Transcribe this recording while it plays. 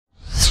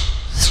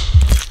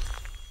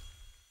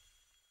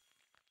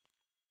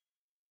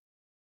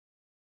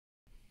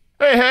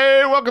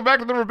Hey, welcome back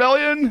to the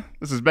Rebellion.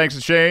 This is Banks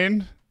and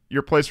Shane,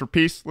 your place for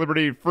peace,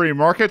 liberty, free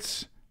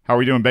markets. How are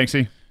we doing,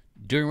 Banksy?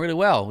 Doing really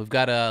well. We've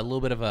got a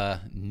little bit of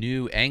a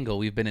new angle.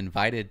 We've been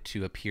invited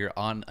to appear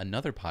on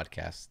another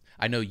podcast.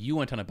 I know you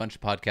went on a bunch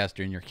of podcasts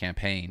during your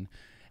campaign,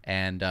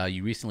 and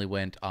you recently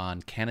went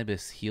on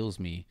Cannabis Heals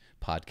Me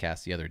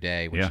podcast the other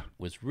day, which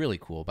was really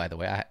cool, by the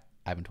way. I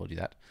haven't told you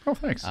that. Oh,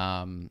 thanks.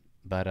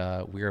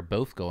 But we are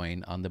both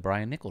going on the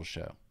Brian Nichols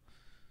show.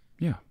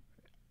 Yeah.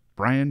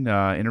 Brian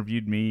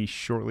interviewed me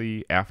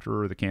shortly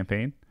after the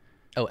campaign.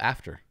 Oh,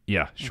 after?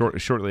 Yeah,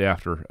 shortly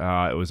after.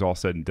 It was all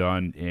said and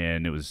done,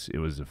 and it was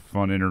a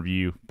fun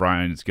interview.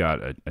 Brian's got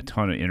a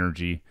ton of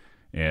energy.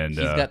 And he's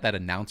got that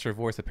announcer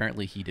voice.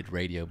 Apparently, he did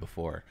radio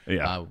before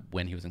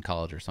when he was in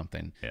college or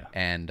something. Yeah.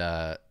 And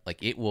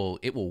like it will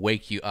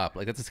wake you up.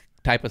 Like that's the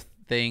type of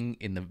thing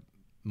in the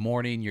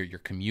morning. You're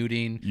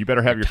commuting. You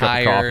better have your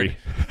tired,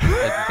 cup of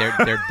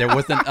coffee. Like there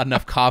wasn't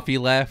enough coffee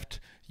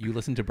left. You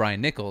listen to Brian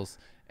Nichols,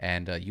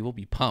 and you will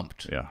be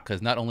pumped. Yeah.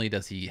 Because not only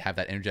does he have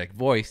that energetic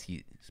voice,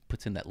 he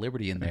puts in that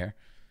liberty in there.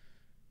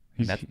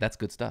 That's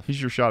good stuff.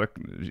 He's your shot of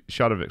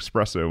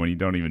espresso when you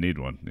don't even need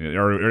one,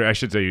 or I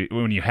should say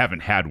when you haven't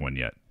had one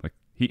yet. Like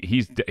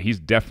he's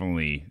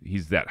definitely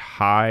that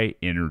high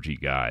energy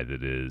guy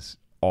that is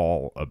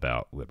all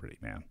about liberty,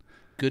 man.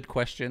 Good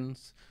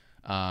questions.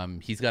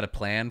 He's got a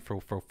plan for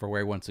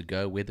where he wants to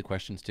go with the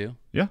questions too.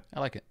 Yeah,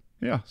 I like it.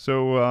 Yeah.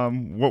 So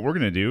what we're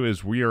going to do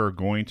is we are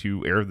going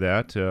to air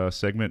that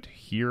segment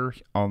here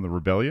on the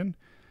Rebellion.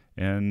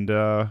 And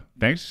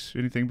Banks,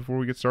 anything before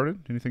we get started?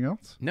 Anything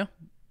else? No.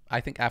 I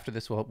think after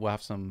this we'll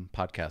have some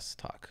podcast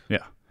talk.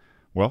 Yeah.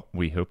 Well,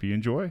 we hope you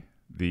enjoy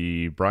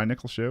the Brian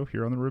Nichols show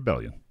here on the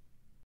Rebellion.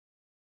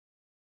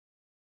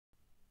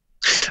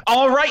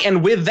 All right,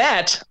 and with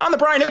that, on the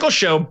Brian Nichols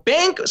show,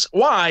 Banks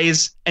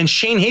Wise and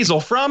Shane Hazel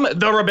from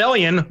the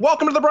Rebellion.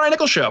 Welcome to the Brian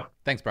Nichols show.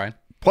 Thanks, Brian.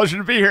 Pleasure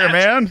to be here,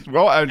 man.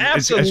 Well, I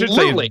should say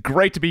it's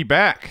great to be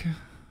back.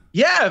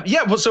 Yeah.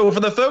 Well, so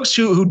for the folks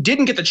who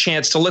didn't get the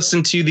chance to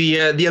listen to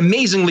the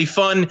amazingly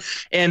fun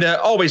and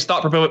always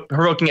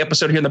thought-provoking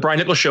episode here in the Brian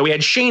Nichols show, we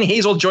had Shane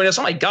Hazel join us.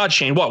 Oh my God,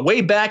 Shane! Way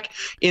back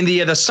in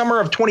the summer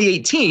of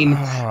 2018,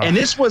 and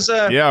this was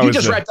you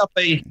just wrapped up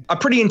a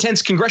pretty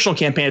intense congressional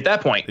campaign at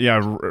that point.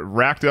 Yeah,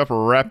 wrapped up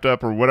or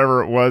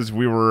whatever it was.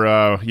 We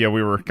were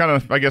we were kind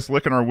of, I guess,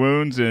 licking our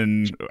wounds,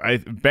 and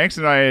Banks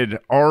and I had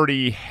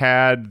already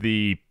had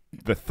the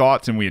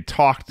thoughts, and we had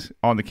talked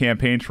on the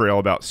campaign trail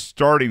about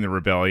starting the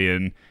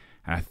Rebellion.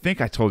 And I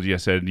think I told you, I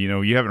said,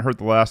 you haven't heard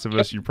the last of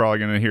us. You're probably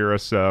going to hear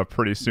us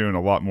pretty soon,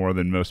 a lot more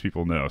than most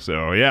people know.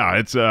 So yeah,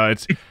 it's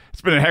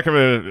been a heck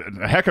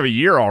of a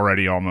year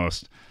already,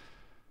 almost.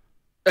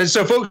 And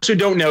so folks who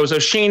don't know, so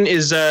Shane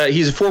is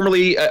he's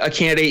formerly a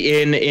candidate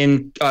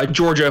in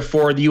Georgia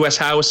for the U.S.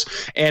 House.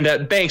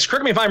 And Banks,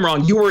 correct me if I'm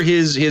wrong, you were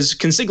his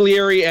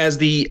consigliere as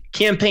the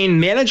campaign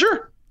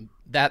manager?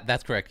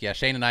 That's correct. Yeah,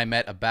 Shane and I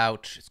met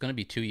it's going to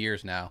be 2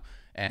 years now,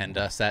 and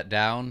sat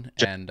down,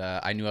 and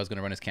I knew I was going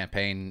to run his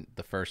campaign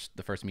the first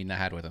meeting I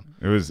had with him.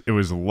 It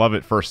was love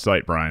at first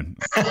sight, Brian.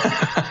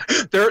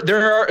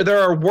 There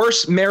are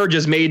worse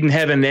marriages made in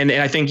heaven, and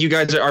I think you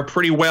guys are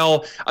pretty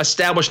well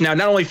established now,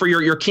 not only for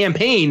your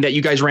campaign that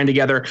you guys ran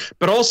together,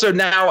 but also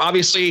now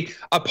obviously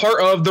a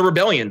part of the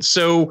Rebellion.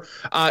 So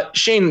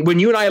Shane, when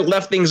you and I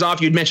left things off,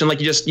 you'd mentioned,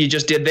 like you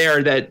just did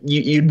there, that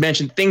you'd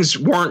mentioned things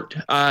weren't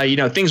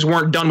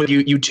done with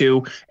you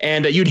two,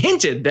 and you'd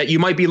hinted that you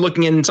might be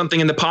looking in something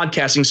in the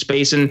podcasting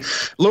space, and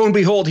lo and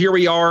behold, here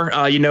we are,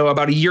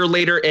 about a year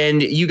later,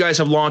 and you guys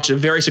have launched a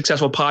very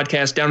successful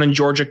podcast down in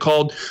Georgia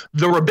called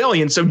The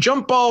Rebellion. So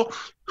jump ball,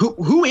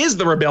 who is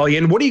The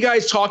Rebellion? What do you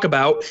guys talk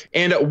about,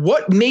 and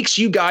what makes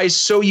you guys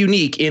so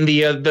unique in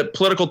the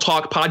political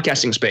talk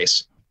podcasting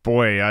space?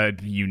 Boy,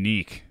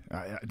 unique.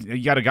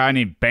 You got a guy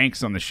named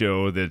Banks on the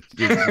show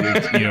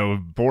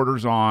that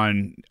borders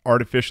on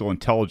artificial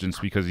intelligence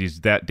because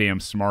he's that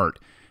damn smart.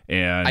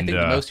 And I think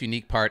the most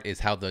unique part is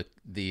how the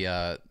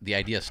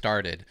idea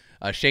started.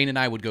 Shane and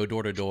I would go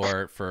door to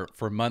door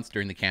for months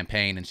during the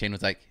campaign, and Shane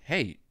was like,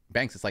 "Hey,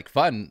 Banks, it's like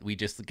fun. We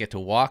just get to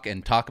walk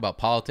and talk about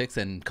politics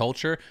and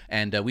culture,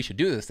 and we should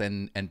do this."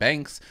 And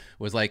Banks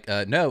was like,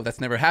 "No,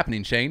 that's never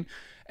happening, Shane."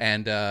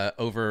 And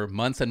over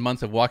months and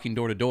months of walking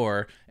door to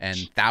door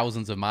and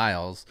thousands of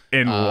miles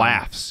and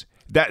laughs.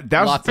 That's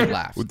lots of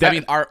laughs. I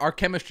mean, our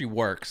chemistry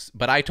works,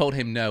 but I told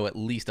him no at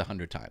least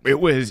 100 times. It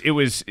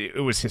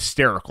was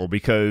hysterical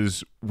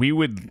because we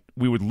would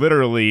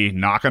literally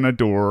knock on a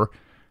door,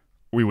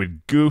 we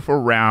would goof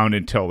around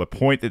until the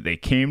point that they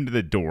came to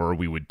the door.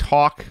 We would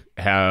talk,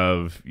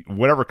 have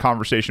whatever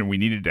conversation we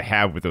needed to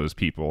have with those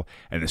people,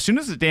 and as soon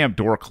as the damn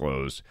door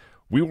closed,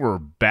 we were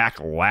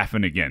back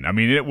laughing again. I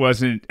mean, it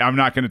wasn't, I'm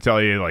not going to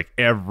tell you like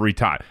every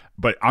time,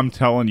 but I'm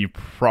telling you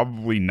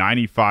probably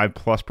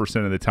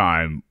 95+% of the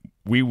time,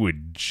 we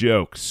would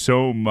joke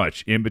so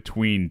much in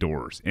between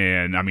doors.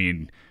 And I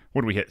mean,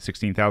 what did we hit?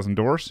 16,000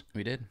 doors?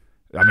 We did.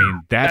 I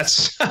mean,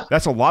 that's a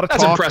lot of talk.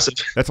 That's impressive.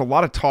 That's a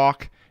lot of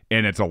talk.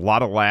 and it's a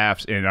lot of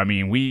laughs. And I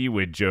mean, we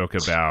would joke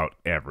about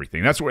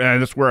everything. That's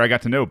where I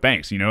got to know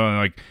Banks. And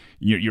like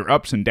your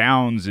ups and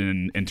downs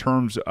in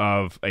terms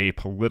of a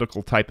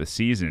political type of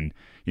season.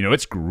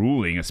 It's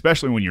grueling,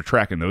 especially when you're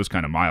tracking those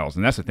kind of miles.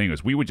 And that's the thing,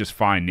 is we would just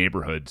find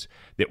neighborhoods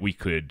that we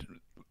could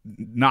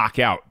knock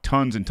out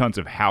tons and tons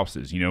of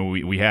houses.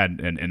 We had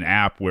an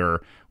app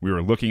where we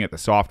were looking at the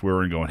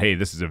software and going, hey,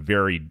 this is a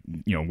very,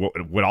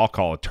 what I'll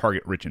call a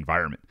target rich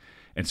environment.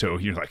 And so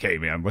you're like, hey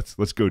man,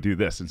 let's go do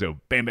this. And so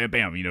bam, bam,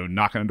 bam,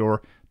 knock on the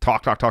door,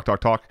 talk,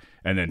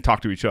 and then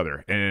talk to each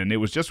other. And it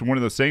was just one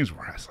of those things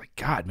where I was like,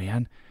 God,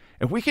 man,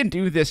 if we can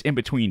do this in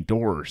between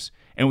doors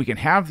and we can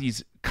have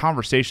these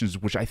conversations,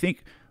 which I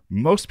think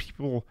most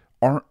people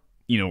aren't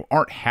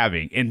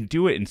having, and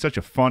do it in such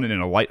a fun and in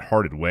a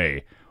lighthearted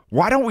way,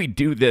 why don't we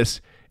do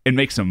this and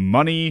make some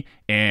money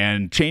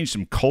and change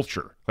some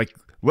culture? Like,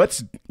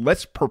 let's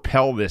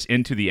propel this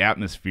into the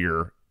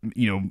atmosphere,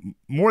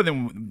 more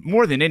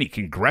than any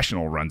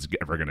congressional run's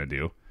ever going to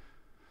do.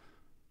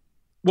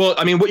 Well,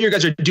 I mean, what you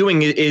guys are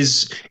doing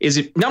is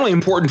not only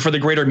important for the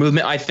greater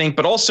movement, I think,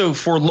 but also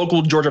for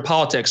local Georgia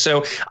politics.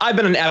 So I've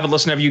been an avid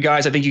listener of you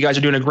guys. I think you guys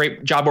are doing a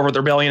great job over at the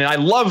Rebellion. And I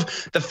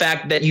love the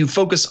fact that you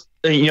focus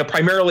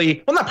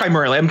primarily, well, not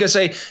primarily, I'm going to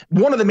say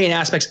one of the main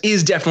aspects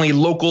is definitely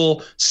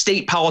local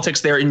state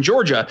politics there in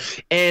Georgia.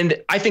 And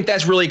I think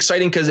that's really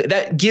exciting because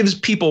that gives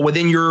people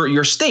within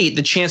your state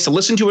the chance to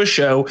listen to a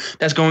show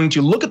that's going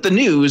to look at the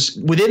news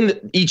within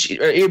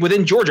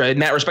Georgia in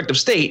that respective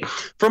state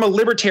from a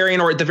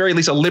libertarian, or at the very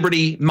least a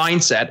liberty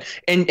mindset,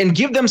 and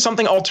give them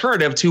something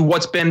alternative to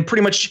what's been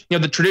pretty much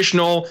the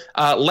traditional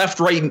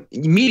left-right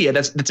media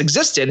that's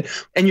existed.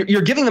 And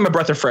you're giving them a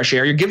breath of fresh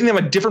air. You're giving them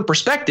a different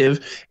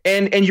perspective,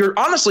 and you're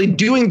honestly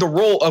doing the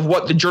role of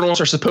what the journalists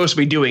are supposed to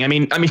be doing. I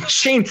mean,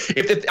 Shane,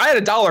 if I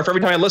had $1 for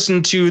every time I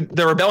listened to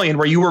the Rebellion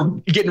where you were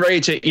getting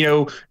ready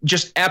to,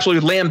 just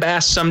absolutely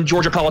lambaste some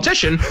Georgia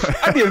politician,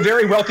 I'd be a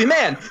very wealthy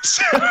man.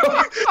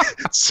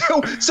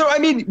 So I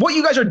mean, what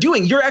you guys are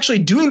doing, you're actually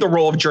doing the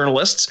role of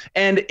journalists,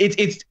 and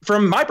it's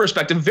from my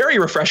perspective very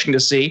refreshing to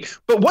see.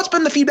 But what's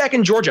been the feedback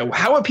in Georgia?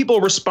 How have people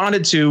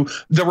responded to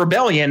the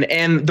Rebellion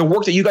and the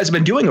work that you guys have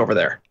been doing over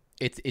there?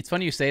 It's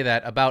funny you say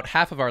that. About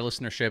half of our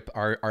listenership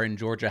are in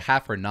Georgia,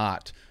 half are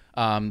not.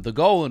 The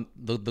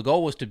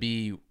goal was to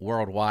be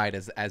worldwide,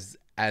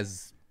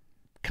 as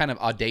kind of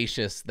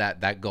audacious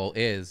that goal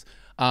is.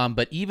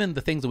 But even the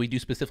things that we do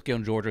specifically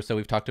on Georgia, so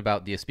we've talked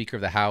about the Speaker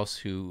of the House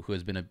who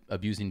has been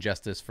abusing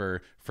justice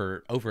for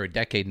over a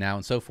decade now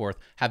and so forth,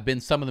 have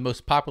been some of the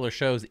most popular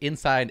shows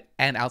inside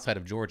and outside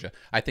of Georgia.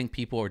 I think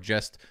people are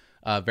just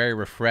very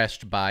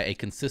refreshed by a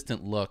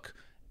consistent look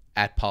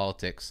at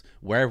politics,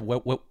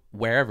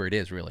 wherever it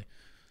is, really.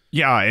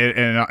 Yeah,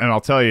 and I'll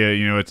tell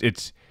you,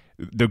 it's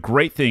the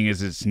great thing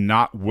is it's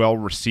not well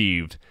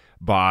received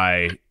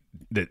by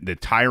the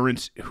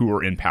tyrants who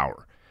are in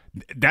power.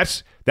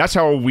 That's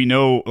how we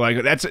know.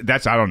 Like that's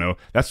I don't know.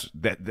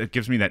 That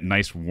gives me that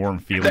nice warm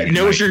feeling. That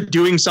knows you're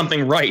doing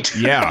something right.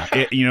 Yeah,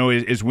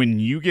 is when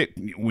you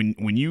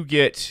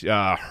get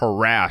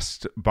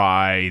harassed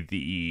by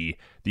the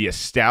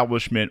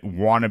establishment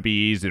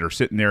wannabes that are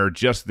sitting there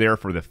just there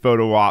for the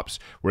photo ops,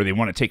 where they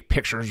want to take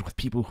pictures with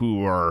people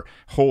who are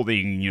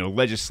holding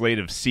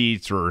legislative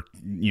seats, or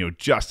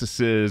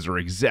justices or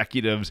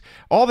executives.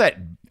 All that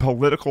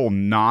political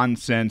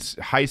nonsense,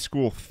 high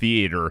school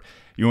theater.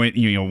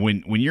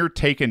 When you're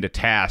taken to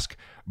task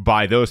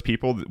by those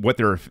people, what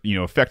they're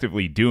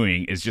effectively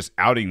doing is just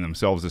outing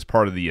themselves as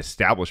part of the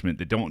establishment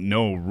that don't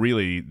know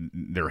really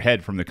their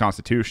head from the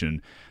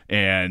Constitution.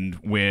 And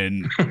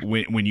when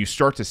you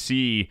start to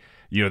see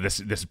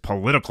this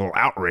political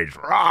outrage,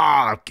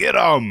 get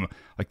them,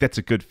 like that's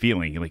a good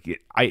feeling. Like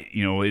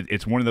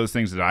it's one of those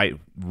things that I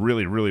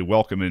really, really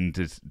welcome, and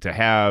to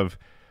have,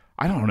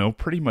 I don't know,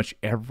 pretty much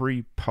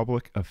every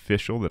public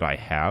official that I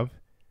have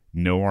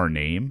know our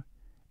name.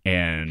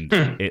 And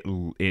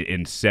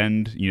and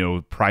send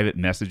private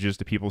messages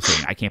to people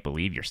saying, I can't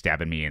believe you're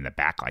stabbing me in the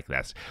back like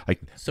this.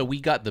 So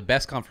we got the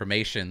best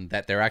confirmation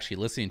that they're actually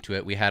listening to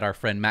it. We had our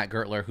friend Matt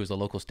Gertler, who's a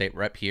local state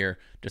rep here,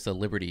 just a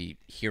liberty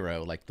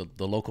hero, like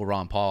the local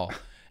Ron Paul.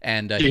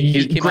 And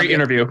he came great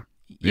interview.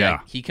 Yeah,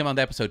 he came on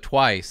the episode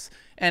twice,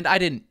 and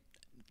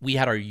we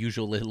had our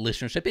usual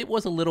listenership. It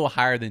was a little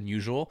higher than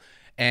usual,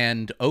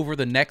 and over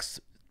the next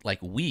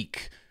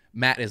week,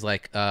 Matt is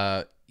like,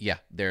 yeah,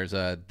 there's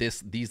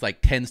these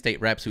 10 state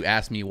reps who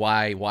asked me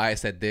why I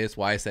said this,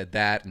 why I said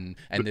that, and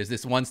there's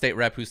this one state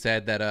rep who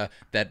said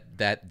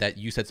that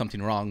you said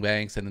something wrong,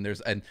 Banks, and then there's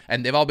and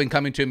they've all been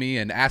coming to me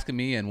and asking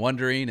me and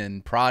wondering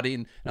and prodding,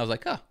 and I was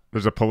like, oh.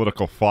 There's a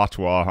political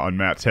fatwa on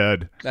Matt's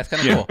head. That's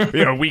kind of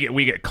cool.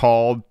 We get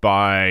called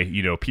by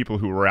people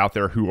who are out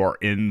there who are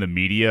in the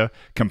media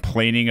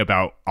complaining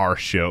about our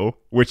show,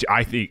 which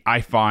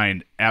I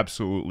find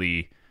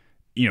absolutely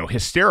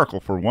hysterical.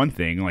 For one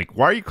thing, like,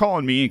 why are you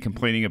calling me and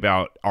complaining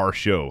about our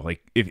show?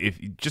 Like,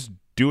 if you just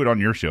do it on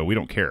your show, we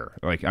don't care.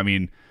 Like, I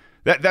mean,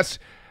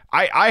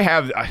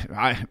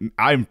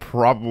 I'm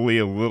probably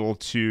a little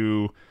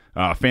too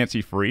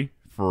fancy free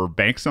for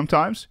Banks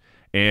sometimes,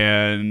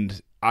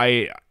 and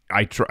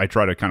I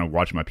try to kind of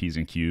watch my P's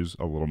and Q's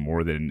a little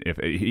more than if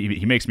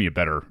he makes me a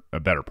better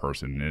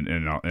person,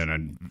 and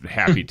I'm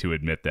happy to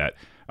admit that,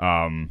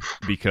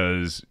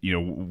 because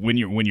when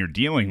you're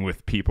dealing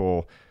with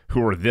people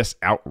who are this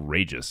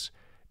outrageous,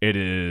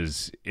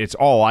 it's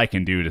all I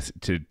can do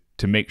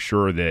to make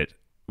sure that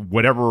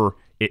whatever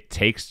it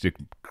takes to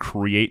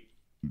create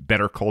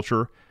better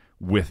culture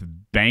with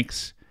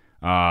Banks,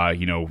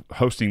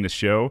 hosting the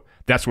show,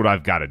 that's what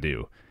I've got to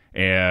do.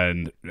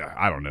 And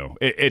I don't know,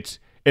 it's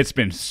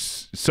been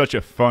such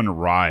a fun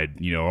ride,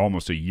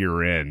 almost a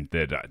year in,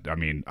 that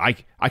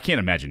I can't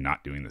imagine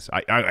not doing this.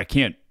 I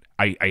can't.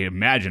 I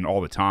imagine all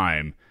the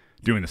time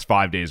doing this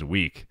 5 days a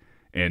week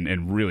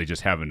and really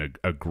just having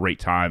a great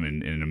time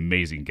and an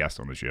amazing guest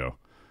on the show.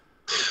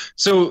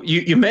 So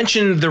you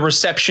mentioned the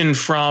reception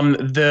from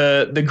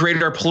the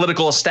greater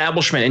political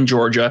establishment in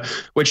Georgia,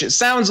 which it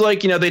sounds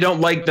like, they don't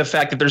like the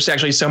fact that there's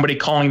actually somebody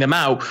calling them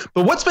out.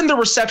 But what's been the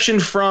reception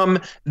from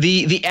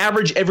the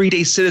average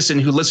everyday citizen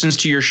who listens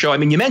to your show? I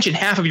mean, you mentioned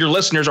half of your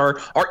listeners are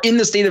in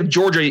the state of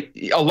Georgia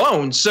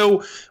alone.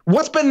 So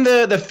what's been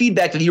the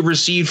feedback that you've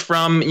received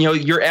from,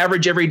 your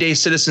average everyday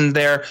citizen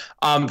there,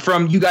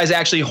 from you guys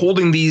actually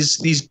holding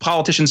these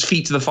politicians'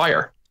 feet to the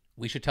fire?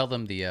 We should tell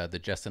them the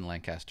Justin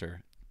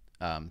Lancaster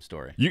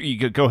story.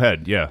 You go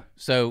ahead. Yeah.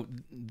 So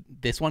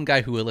this one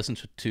guy who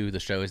listens to the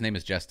show, his name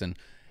is Justin,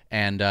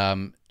 and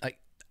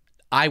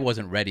I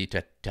wasn't ready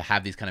to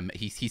have these kind of.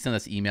 He sent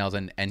us emails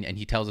and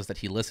he tells us that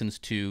he listens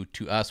to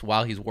us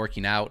while he's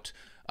working out.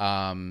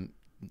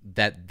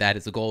 That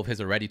is a goal of his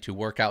already, to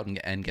work out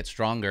and get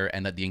stronger,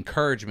 and that the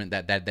encouragement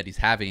that he's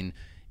having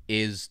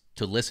is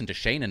to listen to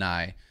Shane and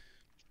I,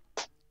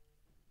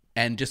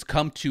 and just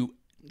come to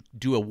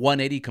do a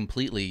 180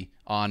 completely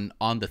on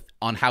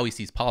how he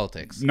sees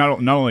politics.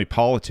 Not only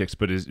politics,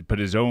 but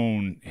his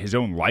own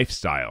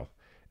lifestyle.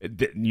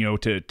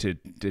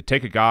 To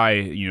take a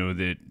guy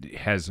that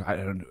has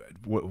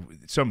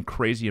some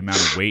crazy amount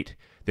of weight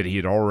that he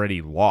had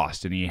already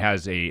lost, and he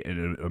has a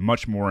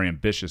much more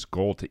ambitious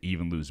goal to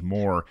even lose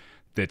more.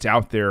 That's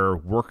out there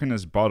working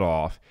his butt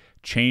off,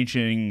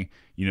 changing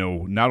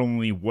not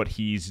only what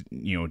he's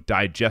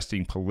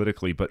digesting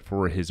politically, but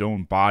for his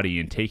own body,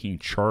 and taking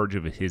charge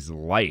of his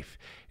life.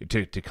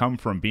 To come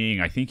from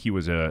being, I think he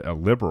was a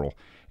liberal,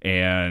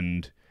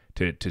 and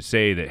to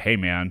say that, hey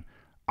man,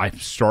 I'm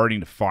starting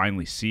to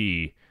finally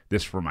see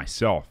this for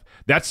myself.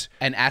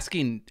 And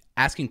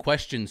asking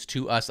questions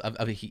to us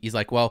he's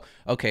like, well,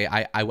 okay,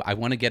 I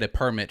want to get a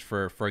permit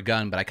for a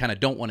gun, but I kind of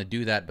don't want to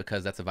do that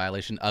because that's a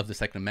violation of the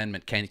Second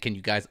Amendment. Can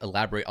you guys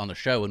elaborate on the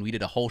show? And we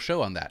did a whole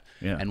show on that.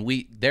 Yeah. And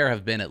there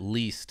have been at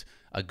least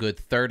a good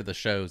third of the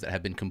shows that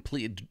have been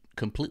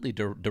completely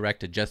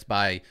directed just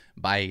by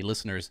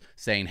listeners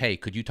saying, hey,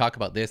 could you talk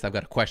about this? I've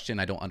got a question.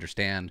 I don't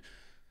understand.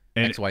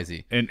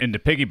 XYZ. And to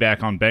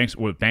piggyback on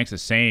what Banks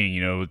is saying,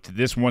 to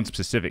this one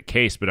specific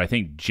case, but I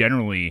think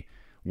generally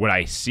what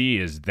I see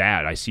is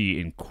that I see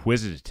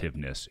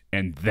inquisitiveness,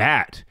 and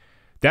that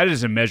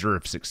is a measure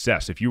of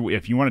success. If you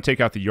want to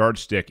take out the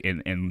yardstick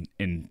and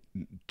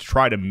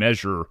try to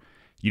measure,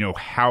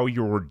 how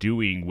you're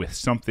doing with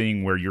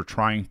something where you're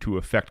trying to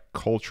affect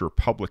culture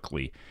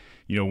publicly,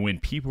 when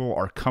people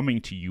are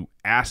coming to you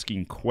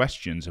asking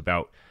questions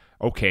about,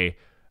 okay,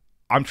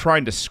 I'm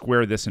trying to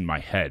square this in my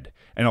head.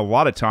 And a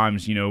lot of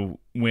times,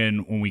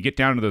 when we get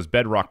down to those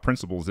bedrock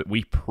principles that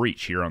we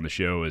preach here on the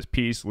show is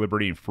peace,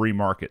 liberty, and free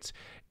markets.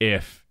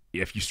 If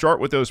you start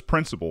with those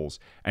principles,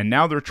 and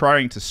now they're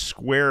trying to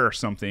square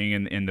something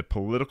in the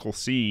political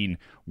scene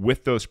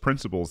with those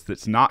principles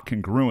that's not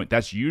congruent,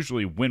 that's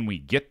usually when we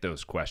get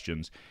those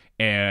questions.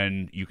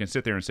 And you can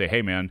sit there and say,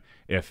 hey man,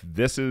 if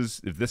this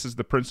is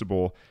the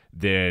principle,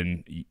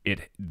 then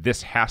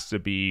this has to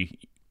be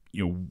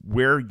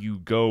where you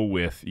go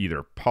with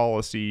either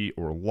policy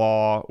or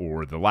law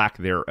or the lack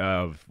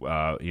thereof,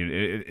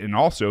 and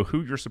also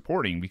who you're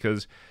supporting.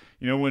 Because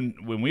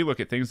when we look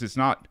at things, it's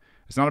not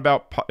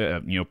about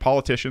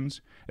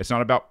politicians. It's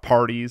not about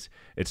parties.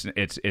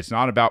 It's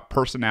not about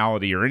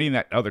personality or any of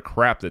that other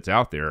crap that's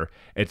out there.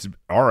 It's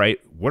all right,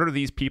 what are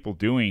these people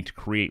doing to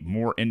create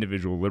more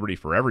individual liberty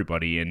for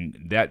everybody? And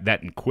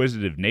that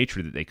inquisitive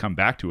nature that they come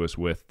back to us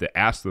with to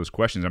ask those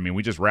questions. I mean,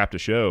 we just wrapped a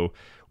show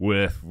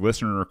with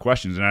listener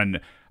questions, and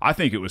I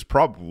think it was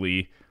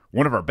probably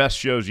one of our best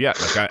shows yet.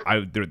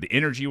 Like the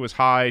energy was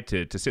high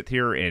to sit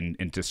here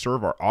and to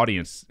serve our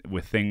audience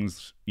with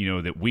things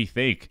that we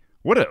think.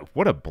 What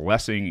a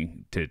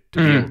blessing to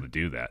be able to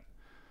do that.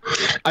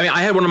 I mean,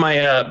 I had one of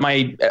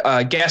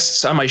my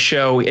guests on my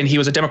show, and he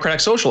was a Democratic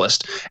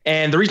socialist.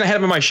 And the reason I had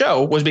him on my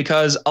show was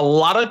because a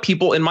lot of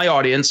people in my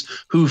audience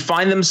who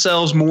find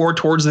themselves more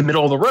towards the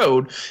middle of the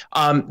road,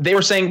 they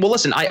were saying, well,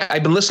 listen,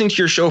 I've been listening to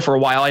your show for a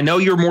while. I know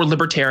you're more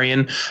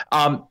libertarian,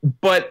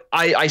 but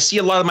I see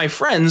a lot of my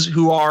friends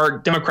who are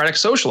Democratic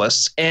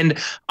socialists, and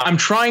I'm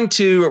trying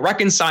to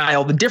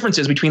reconcile the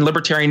differences between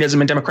libertarianism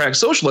and democratic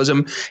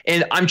socialism.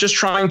 And I'm just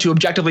trying to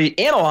objectively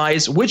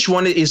analyze which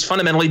one is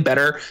fundamentally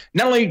better,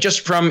 not only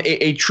just from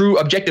a true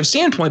objective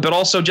standpoint, but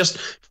also just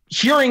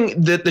hearing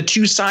the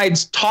two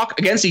sides talk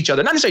against each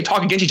other, not necessarily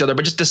talk against each other,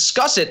 but just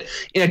discuss it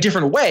in a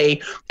different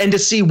way, and to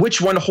see which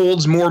one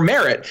holds more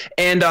merit.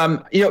 And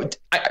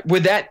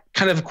with that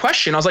kind of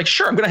question, I was like,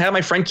 sure, I'm going to have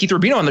my friend Keith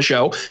Rubino on the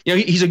show.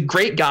 He's a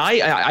great guy.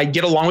 I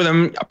get along with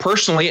him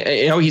personally.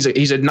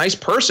 He's a nice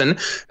person.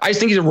 I just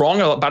think he's wrong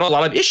about a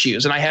lot of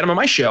issues. And I had him on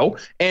my show,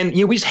 and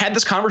we just had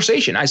this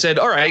conversation. I said,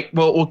 all right,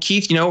 well,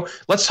 Keith,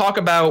 let's talk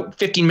about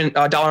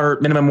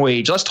 $15 minimum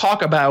wage. Let's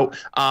talk about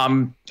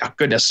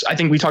goodness, I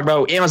think we talked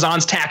about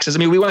Amazon's taxes. I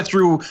mean, we went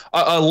through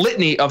a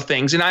litany of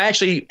things, and I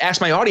actually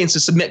asked my audience to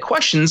submit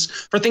questions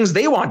for things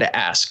they wanted to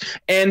ask.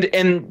 And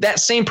that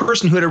same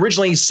person who had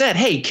originally said,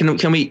 hey, can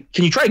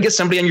you try to get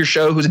somebody on your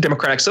show who's a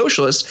Democratic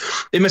Socialist?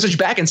 They messaged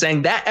back and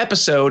saying that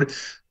episode,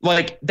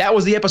 that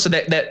was the episode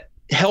that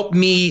helped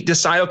me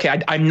decide,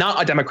 okay, I'm not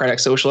a Democratic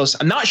Socialist.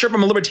 I'm not sure if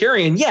I'm a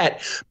Libertarian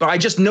yet, but I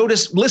just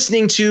noticed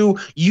listening to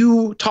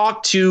you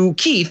talk to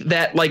Keith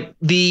that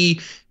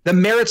the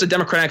merits of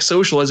Democratic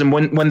Socialism,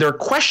 when they're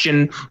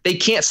questioned, they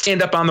can't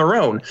stand up on their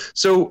own.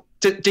 So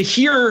to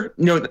hear,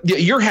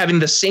 you're having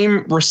the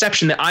same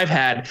reception that I've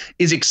had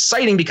is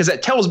exciting, because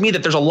that tells me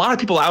that there's a lot of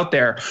people out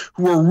there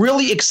who are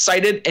really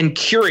excited and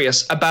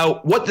curious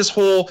about what this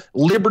whole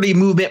liberty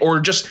movement,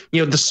 or just,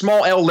 the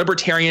small L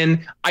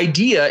libertarian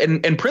idea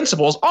and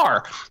principles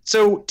are.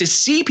 So to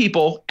see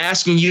people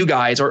asking you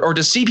guys, or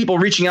to see people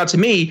reaching out to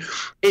me,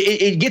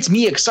 it gets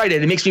me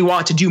excited. It makes me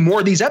want to do more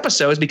of these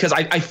episodes, because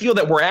I feel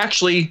that we're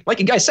actually, like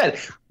you guys said,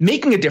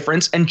 making a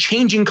difference and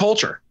changing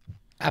culture.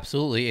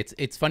 Absolutely.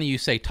 It's funny you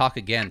say talk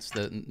against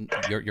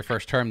your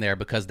first term there,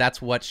 because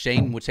that's what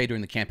Shane would say during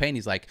the campaign.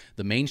 He's like,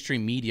 the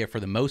mainstream media, for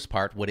the most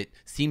part, what it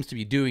seems to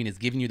be doing is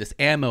giving you this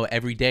ammo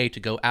every day to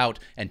go out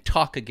and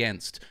talk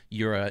against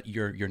your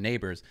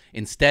neighbors,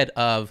 instead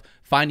of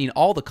finding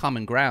all the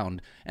common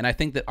ground. And I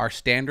think that our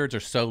standards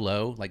are so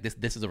low. Like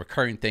this is a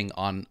recurring thing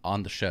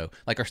on the show.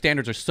 Like, our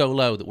standards are so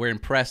low that we're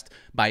impressed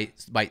by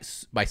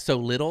so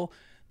little,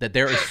 that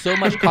there is so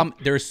much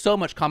there is so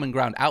much common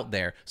ground out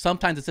there.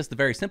 Sometimes it's just the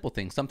very simple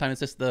things.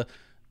 Sometimes it's just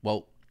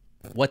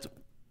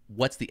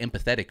what's the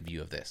empathetic view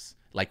of this?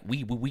 Like,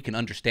 we can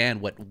understand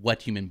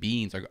what human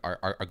beings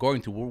are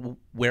going through.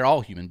 We're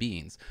all human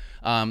beings.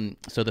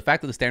 So the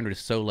fact that the standard is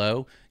so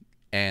low,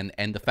 and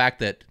the fact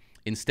that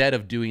instead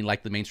of doing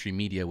like the mainstream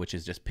media, which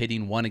is just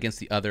pitting one against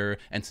the other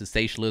and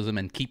sensationalism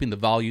and keeping the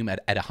volume at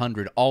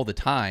 100 all the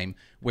time,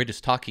 we're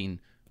just talking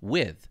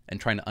with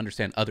and trying to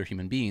understand other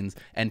human beings,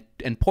 and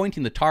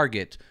pointing the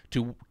target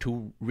to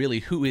really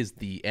who is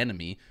the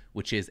enemy,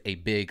 which is a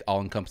big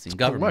all-encompassing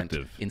government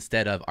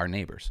instead of our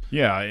neighbors.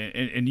 Yeah,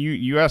 and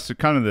you asked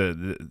kind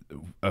of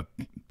a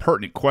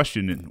pertinent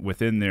question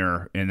within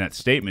there in that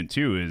statement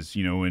too, is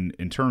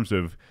in terms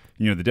of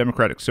the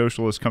Democratic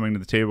Socialists coming to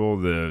the table,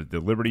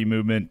 the liberty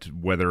movement,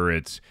 whether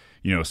it's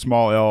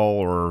small L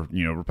or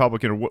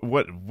Republican, or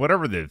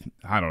whatever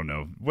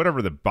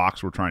whatever the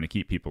box we're trying to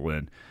keep people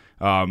in.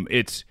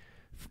 It's,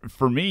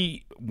 for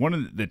me, one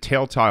of the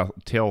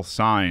telltale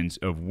signs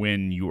of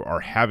when you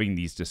are having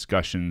these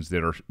discussions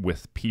that are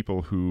with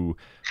people who,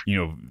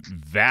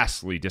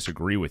 vastly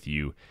disagree with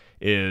you,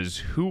 is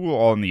who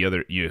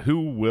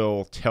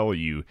will tell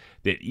you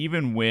that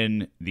even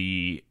when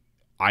the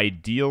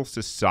ideal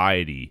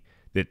society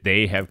that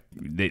they have,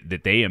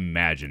 that they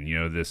imagine,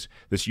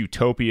 this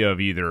utopia of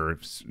either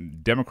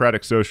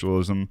democratic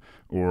socialism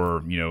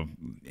or,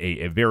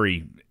 a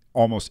very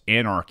almost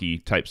anarchy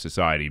type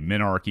society,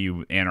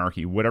 minarchy,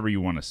 anarchy, whatever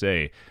you want to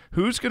say,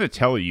 who's going to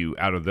tell you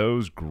out of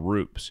those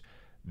groups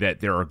that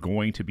there are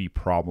going to be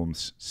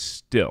problems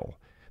still?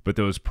 But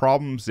those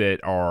problems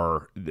that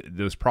are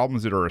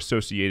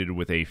associated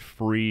with a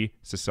free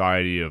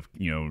society of,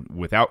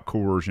 without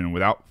coercion,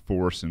 without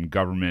force and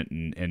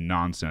government and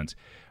nonsense,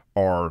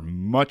 are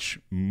much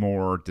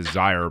more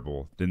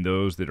desirable than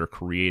those that are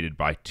created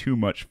by too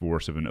much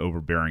force of an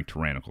overbearing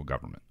tyrannical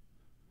government.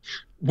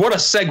 What a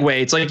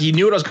segue. It's like you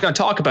knew what I was going to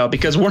talk about,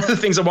 because one of the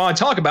things I want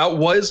to talk about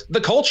was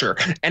the culture,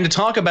 and to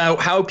talk about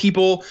how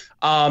people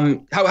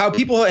how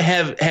people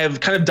have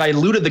kind of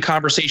diluted the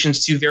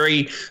conversations to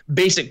very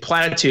basic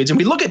platitudes. And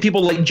we look at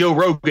people like Joe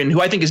Rogan,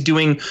 who I think is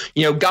doing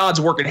God's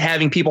work and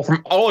having people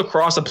from all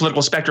across the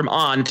political spectrum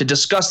on to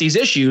discuss these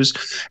issues.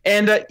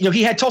 And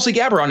he had Tulsi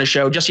Gabbard on his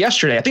show just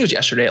yesterday. I think it was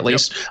yesterday at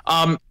least.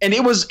 Yep. And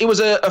it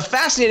was a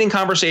fascinating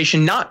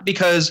conversation, not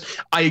because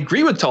I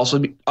agree with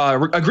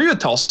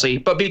Tulsi,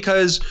 but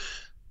because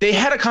they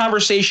had a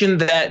conversation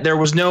that there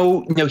was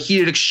no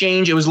heated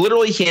exchange. It was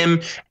literally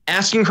him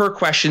asking her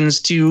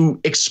questions to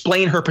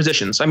explain her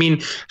positions. I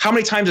mean, how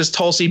many times has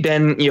Tulsi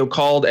been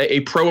called a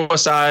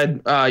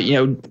pro-Assad,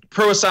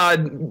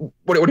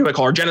 what do I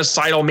call her?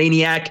 Genocidal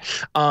maniac.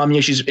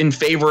 She's in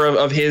favor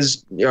of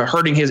his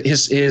hurting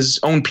his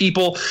own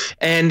people,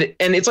 and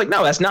it's like,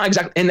 no, that's not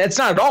exactly, and that's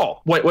not at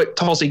all what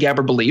Tulsi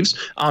Gabbard believes.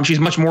 She's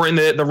much more in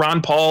the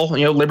Ron Paul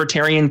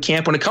libertarian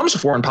camp when it comes to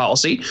foreign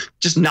policy,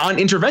 just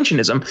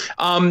non-interventionism.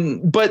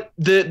 But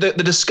the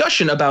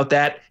discussion about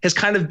that has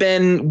kind of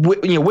been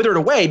withered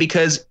away,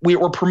 because we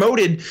were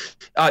promoted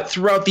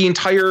throughout the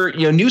entire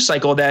news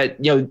cycle that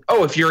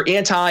if you're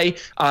anti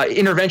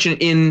intervention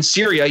in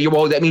Syria,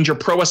 that means you're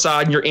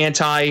pro-Assad and you're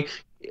anti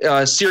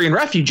Syrian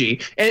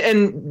refugee,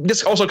 and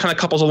this also kind of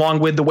couples along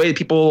with the way that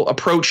people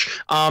approach,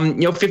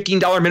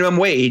 $15 minimum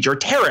wage or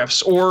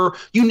tariffs, or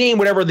you name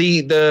whatever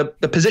the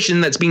position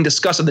that's being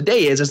discussed of the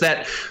day is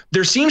that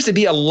there seems to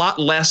be a lot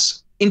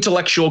less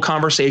intellectual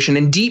conversation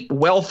and deep,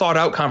 well thought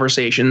out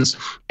conversations,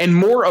 and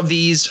more of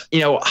these,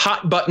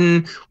 hot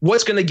button,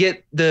 what's going to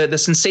get the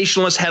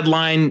sensationalist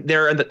headline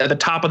there at the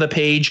top of the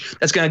page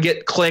that's going to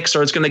get clicks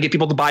or it's going to get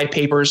people to buy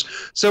papers.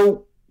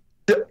 So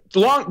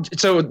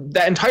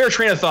that entire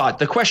train of thought,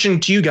 the question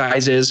to you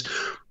guys is,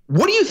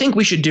 what do you think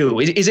we should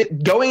do? Is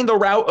it going the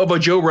route of a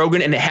Joe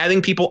Rogan and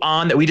having people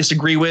on that we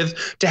disagree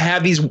with to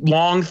have these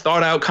long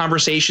thought out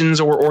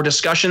conversations or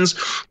discussions?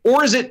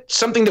 Or is it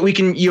something that we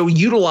can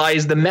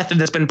utilize the method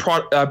that's been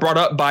brought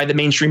up by the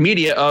mainstream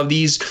media of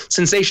these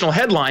sensational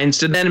headlines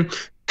to then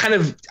kind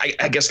of,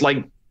 I guess,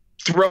 like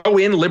throw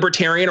in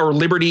libertarian or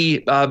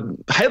liberty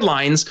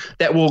headlines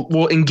that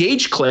will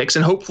engage clicks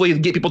and hopefully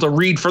get people to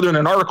read further in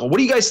an article? What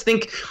do you guys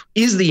think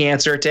is the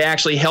answer to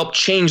actually help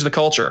change the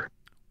culture?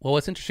 Well,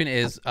 what's interesting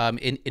is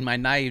in my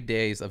naive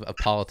days of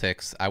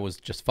politics, I was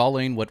just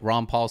following what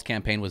Ron Paul's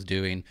campaign was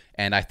doing.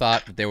 And I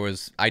thought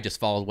I just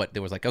followed what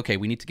there was like, okay,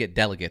 we need to get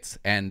delegates.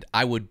 And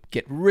I would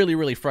get really,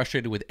 really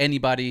frustrated with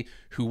anybody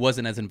who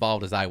wasn't as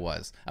involved as I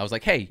was. I was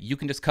like, hey, you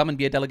can just come and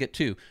be a delegate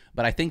too.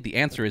 But I think the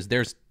answer is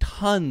there's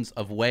tons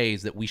of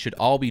ways that we should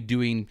all be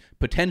doing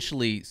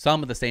potentially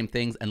some of the same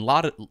things and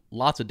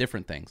lots of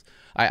different things.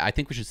 I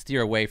think we should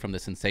steer away from the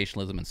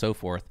sensationalism and so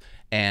forth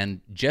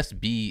and just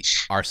be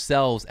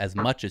ourselves as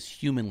much as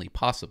humanly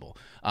possible.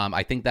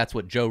 I think that's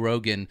what Joe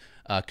Rogan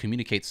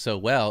communicates so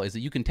well, is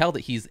that you can tell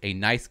that he's a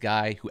nice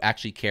guy who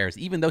actually cares,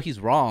 even though he's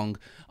wrong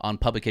on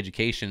public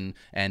education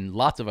and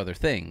lots of other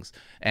things.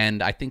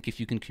 And I think if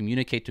you can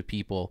communicate to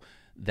people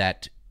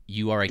that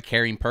you are a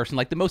caring person,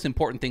 like the most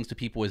important things to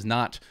people is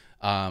not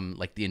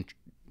like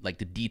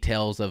the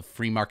details of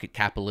free market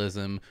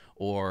capitalism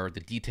or the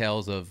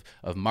details of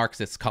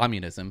Marxist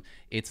communism.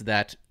 It's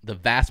that the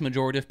vast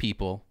majority of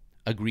people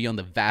agree on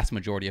the vast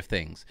majority of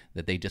things,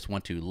 that they just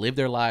want to live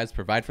their lives,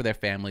 provide for their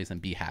families,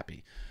 and be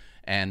happy.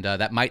 And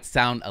that might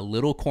sound a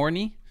little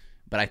corny,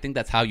 but I think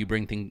that's how you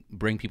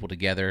bring people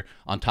together,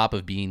 on top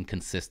of being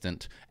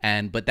consistent.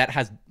 But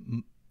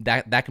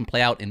that can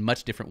play out in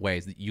much different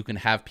ways. You can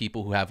have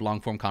people who have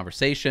long-form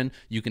conversation.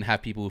 You can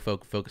have people who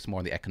focus more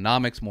on the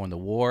economics, more on the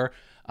war.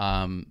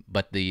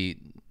 But the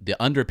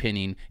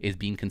underpinning is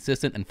being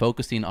consistent and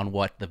focusing on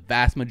what the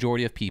vast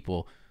majority of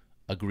people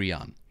agree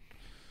on.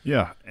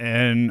 Yeah,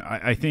 and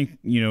I think,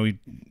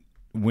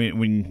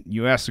 when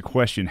you ask the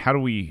question, how do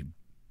we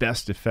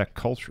best affect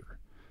culture?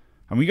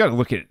 I mean, we got to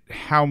look at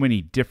how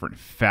many different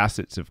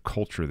facets of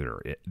culture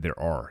there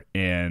are.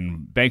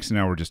 And Banks and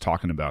I were just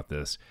talking about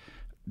this.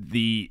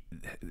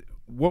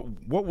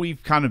 What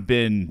we've kind of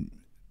been,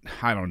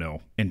 I don't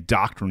know,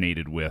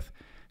 indoctrinated with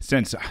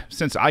since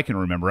I can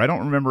remember. I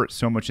don't remember it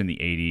so much in the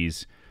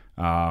 80s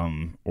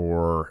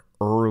or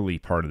early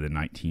part of the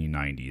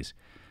 1990s.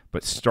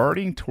 But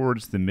starting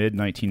towards the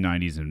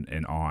mid-1990s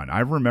and on,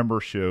 I remember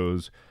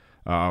shows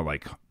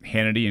like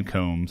Hannity and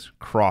Combs,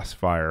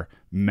 Crossfire,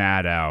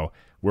 Maddow,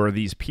 where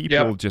these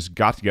people just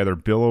got together,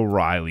 Bill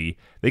O'Reilly,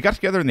 they got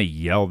together and they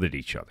yelled at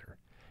each other.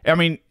 I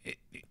mean,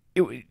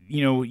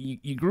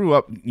 you grew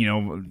up,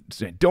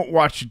 saying, don't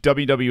watch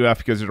WWF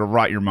because it'll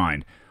rot your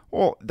mind.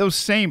 Well, those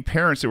same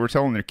parents that were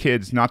telling their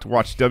kids not to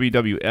watch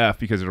WWF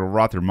because it'll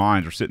rot their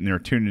minds are sitting there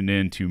tuning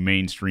in to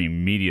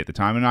mainstream media at the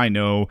time. And I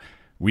know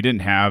we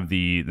didn't have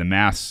the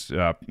mass,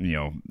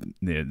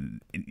 the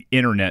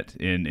internet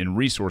and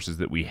resources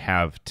that we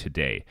have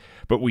today.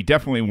 But we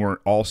definitely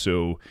weren't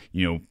also,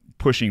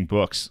 pushing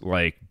books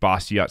like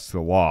Bastiat's The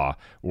Law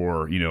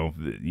or,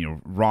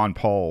 Ron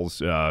Paul's,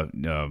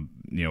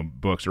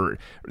 books or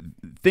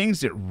things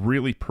that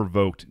really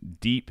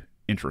provoked deep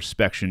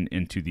introspection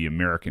into the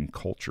American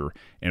culture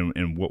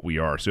and what we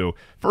are. So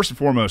first and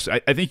foremost,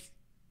 I think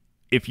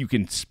if you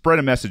can spread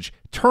a message,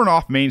 turn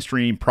off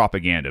mainstream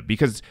propaganda,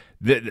 because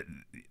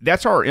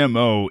that's our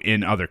MO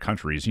in other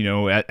countries.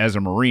 As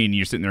a Marine,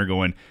 you're sitting there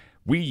going,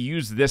 we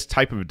use this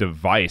type of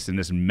device and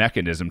this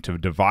mechanism to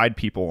divide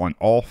people on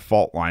all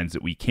fault lines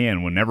that we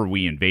can whenever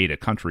we invade a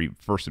country,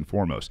 first and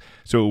foremost.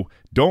 So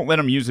don't let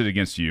them use it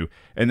against you.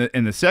 And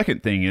the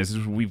second thing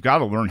is we've got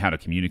to learn how to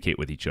communicate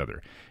with each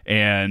other.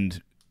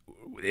 And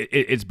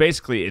it's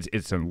basically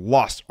it's a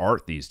lost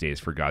art these days,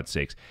 for God's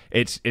sakes.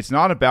 It's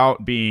not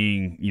about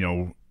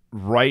being,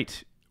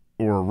 right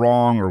or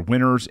wrong or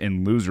winners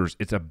and losers.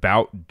 It's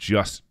about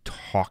just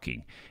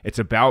talking. It's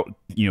about,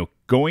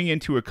 going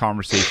into a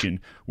conversation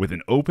with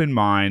an open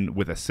mind,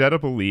 with a set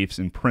of beliefs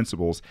and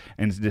principles,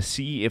 and to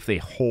see if they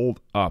hold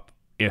up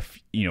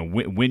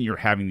when you're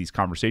having these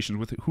conversations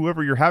with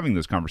whoever you're having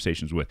those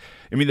conversations with.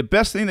 I mean, the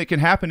best thing that can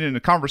happen in a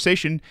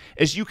conversation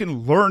is you can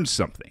learn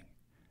something.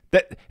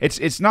 that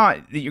it's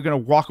not that you're going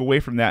to walk away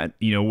from that,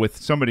 with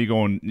somebody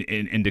going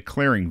and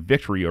declaring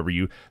victory over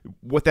you.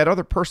 What that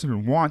other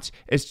person wants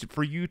is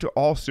for you to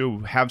also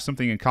have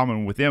something in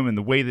common with them in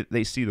the way that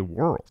they see the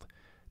world.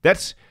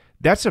 That's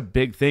a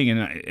big thing.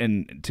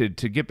 And to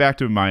get back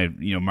to my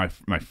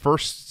my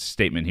first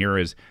statement here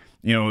is,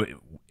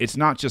 it's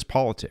not just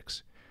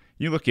politics.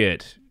 You look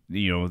at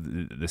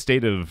the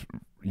state of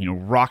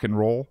rock and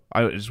roll.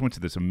 I just went to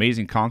this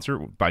amazing concert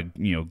by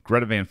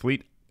Greta Van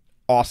Fleet.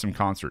 Awesome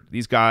concert.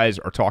 These guys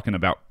are talking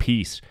about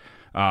peace.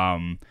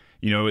 Whether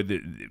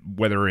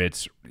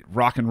it's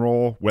rock and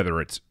roll, whether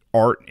it's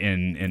art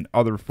in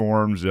other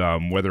forms,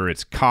 whether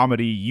it's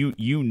comedy,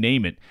 you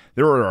name it.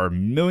 There are a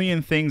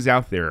million things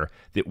out there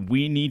that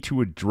we need to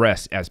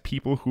address as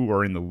people who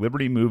are in the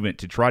liberty movement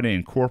to try to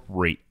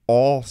incorporate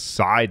all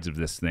sides of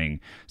this thing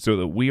so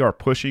that we are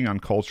pushing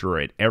on culture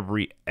at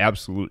every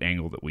absolute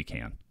angle that we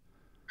can.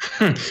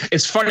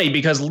 It's funny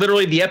because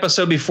literally the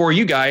episode before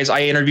you guys,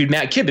 I interviewed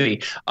Matt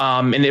Kibbe,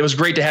 and it was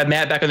great to have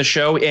Matt back on the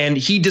show. And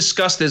he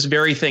discussed this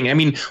very thing. I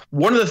mean,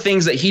 one of the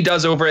things that he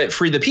does over at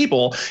Free the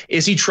People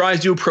is he tries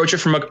to approach it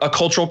from a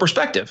cultural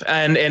perspective.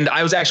 And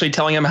I was actually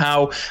telling him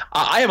how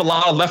I have a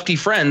lot of lefty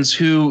friends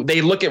who they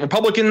look at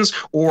Republicans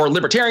or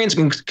libertarians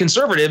and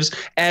conservatives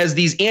as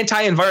these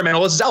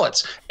anti-environmentalist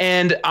zealots.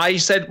 And I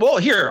said, well,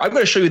 here, I'm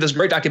going to show you this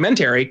great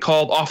documentary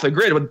called Off the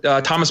Grid with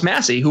Thomas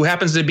Massey, who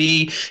happens to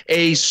be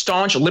a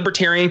staunch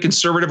libertarian,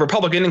 conservative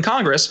Republican in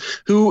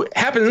Congress who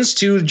happens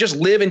to just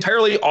live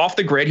entirely off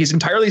the grid. He's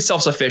entirely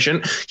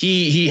self-sufficient.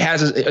 He has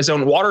his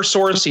own water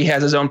source. He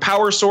has his own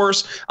power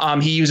source.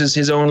 He uses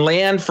his own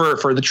land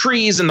for the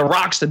trees and the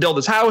rocks to build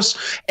his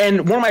house.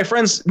 And one of my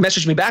friends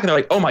messaged me back and they're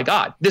like, oh my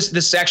God,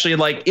 this actually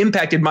like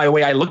impacted my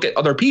way I look at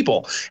other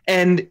people.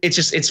 And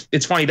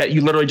it's funny that you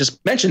literally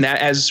just mentioned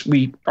that as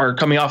we are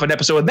coming off an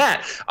episode with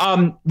Matt.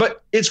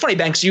 But it's funny,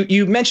 Banks,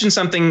 you mentioned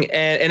something,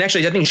 and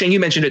actually I think Shane,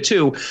 you mentioned it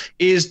too,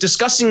 is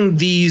discussing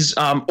these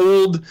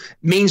old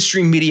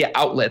mainstream media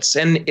outlets.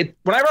 And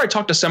whenever I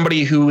talk to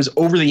somebody who is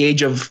over the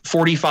age of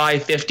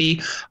 45,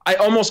 50, I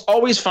almost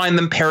always find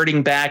them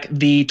parroting back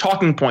the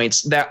talking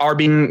points that are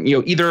being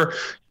either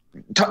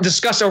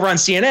discussed over on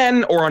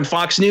CNN or on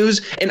Fox News.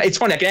 And it's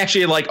funny, I can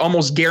actually like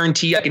almost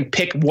guarantee I can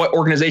pick what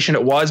organization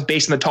it was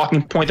based on the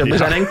talking point they're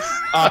presenting.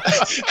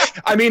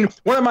 I mean,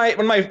 one of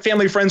my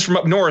family friends from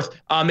up north,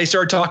 they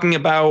started talking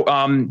about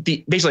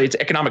basically it's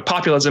economic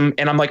populism.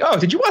 And I'm like, oh,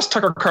 did you watch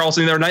Tucker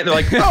Carlson the other night? They're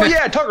like, oh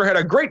yeah, Tucker had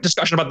a great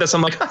discussion about this.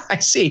 I'm like, I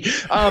see.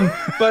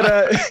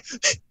 But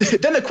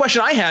then the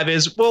question I have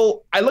is,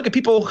 well, I look at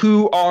people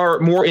who are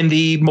more in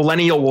the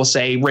millennial, we'll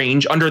say,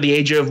 range, under the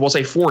age of, we'll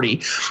say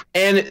 40,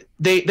 and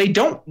they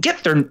don't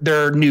get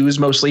their news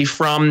mostly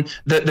from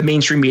the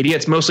mainstream media.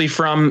 It's mostly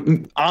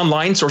from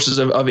online sources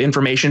of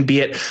information,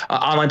 be it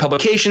online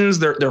publications,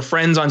 their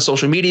friends on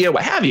social media,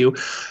 what have you.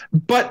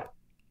 But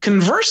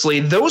conversely,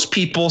 those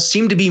people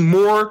seem to be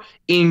more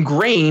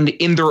ingrained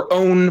in their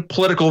own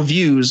political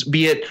views,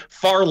 be it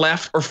far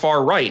left or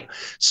far right.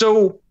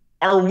 So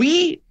are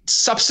we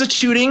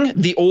substituting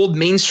the old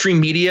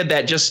mainstream media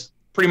that just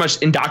pretty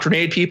much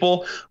indoctrinated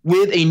people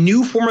with a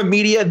new form of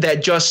media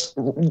that just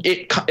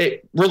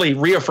it really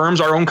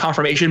reaffirms our own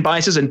confirmation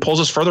biases and pulls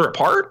us further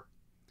apart?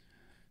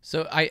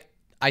 So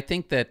I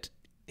think that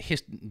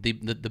the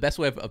best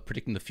way of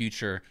predicting the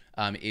future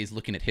is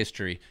looking at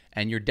history,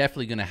 and you're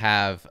definitely going to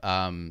have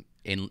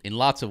in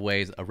lots of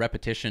ways a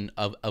repetition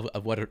of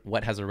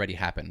what has already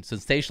happened.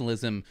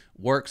 Sensationalism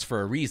works for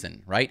a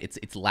reason, right?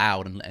 It's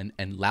loud,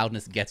 and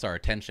loudness gets our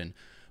attention.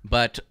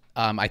 But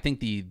I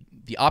think the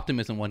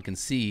optimism one can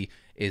see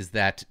is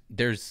that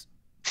there's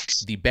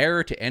the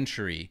barrier to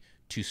entry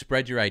to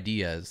spread your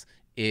ideas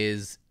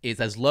is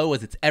as low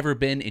as it's ever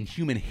been in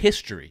human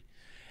history.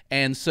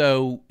 And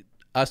so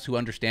us who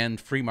understand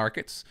free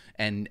markets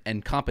and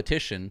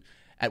competition,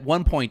 at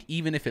one point,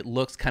 even if it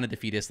looks kind of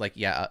defeatist, like,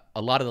 yeah,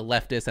 a lot of the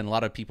leftists and a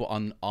lot of people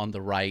on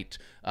the right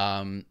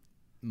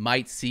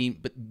might seem,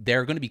 but there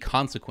are going to be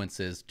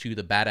consequences to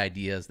the bad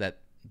ideas that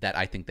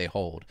I think they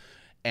hold.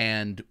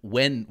 And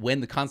when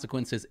the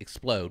consequences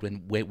explode,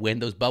 when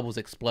those bubbles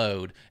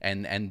explode,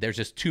 and there's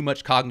just too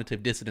much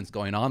cognitive dissonance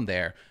going on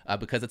there,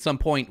 because at some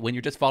point when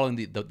you're just following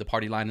the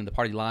party line, and the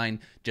party line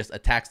just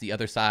attacks the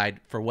other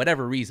side for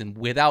whatever reason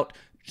without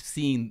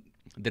seeing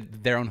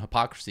their own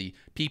hypocrisy,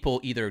 people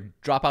either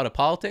drop out of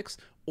politics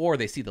or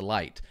they see the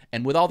light.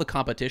 And with all the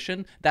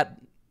competition,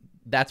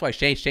 that's why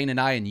Shane and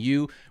I and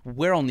you,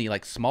 we're only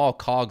like small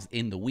cogs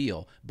in the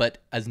wheel. But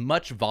as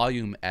much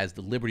volume as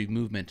the liberty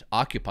movement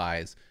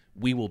occupies,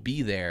 we will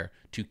be there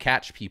to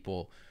catch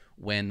people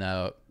when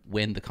the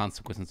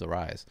consequences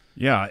arise.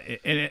 Yeah,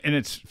 and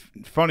it's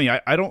funny.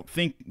 I don't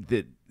think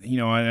that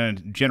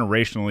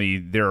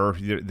generationally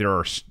there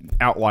are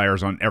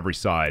outliers on every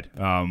side,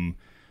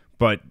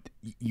 but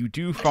you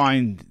do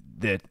find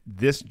that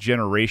this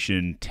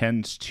generation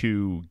tends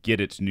to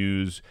get its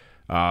news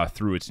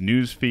through its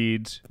news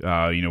feeds,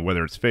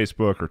 whether it's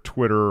Facebook or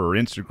Twitter or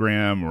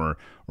Instagram or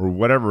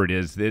whatever it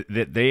is,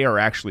 that they are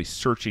actually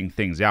searching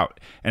things out.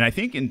 And I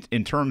think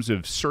in terms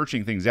of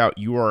searching things out,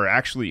 you are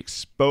actually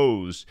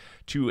exposed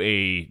to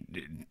a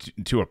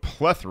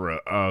plethora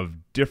of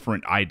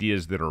different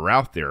ideas that are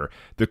out there.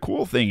 The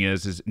cool thing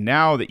is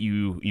now that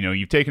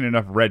you've taken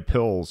enough red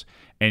pills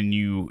and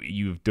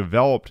you've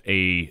developed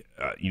a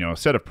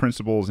set of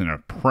principles and a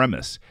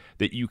premise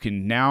that you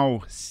can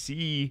now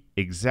see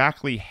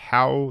exactly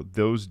how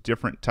those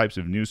different types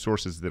of news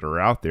sources that are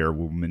out there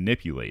will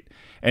manipulate.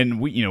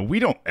 And we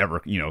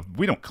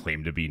don't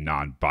claim to be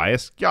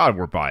non-biased. God,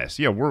 we're biased.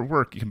 Yeah,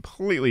 we're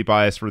completely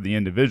biased for the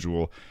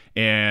individual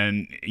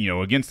and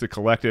against the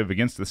collective,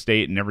 against the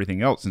state, and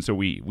everything else. And so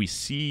we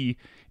see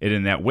it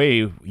in that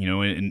way.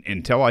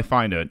 Until I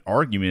find an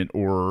argument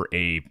or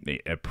a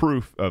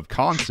proof of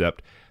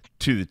concept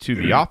to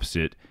the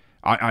opposite,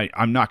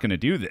 I'm not going to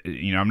do that.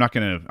 I'm not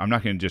going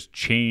to just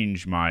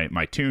change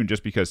my tune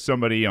just because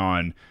somebody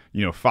on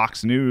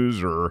Fox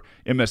News or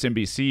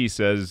MSNBC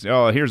says,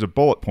 "Oh, here's a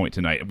bullet point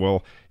tonight."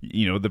 Well,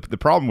 the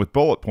problem with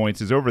bullet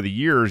points is over the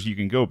years you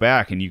can go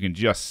back and you can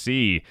just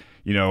see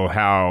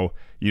how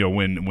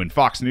when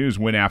Fox News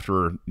went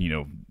after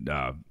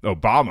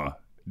Obama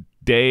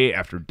day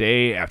after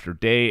day after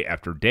day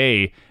after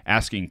day,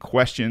 asking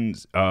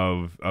questions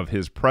of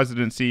his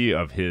presidency,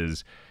 of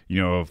his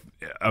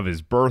of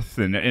his birth,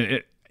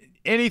 and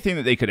anything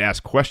that they could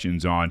ask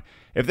questions on.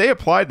 If they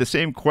applied the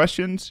same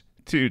questions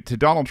to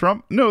Donald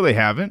Trump, no, they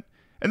haven't.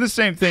 And the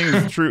same thing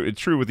is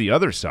true with the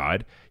other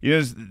side.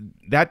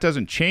 That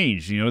doesn't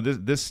change.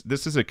 This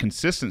is a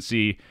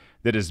consistency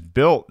that is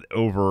built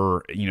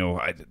over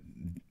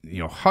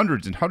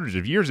hundreds and hundreds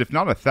of years, if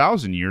not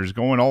 1,000 years,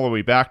 going all the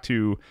way back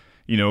to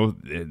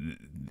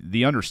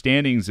the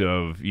understandings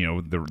of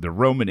the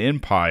Roman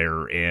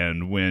Empire,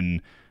 and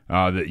when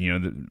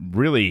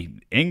really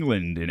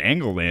England and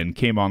Angleland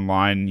came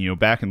online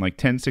back in like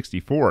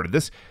 1064.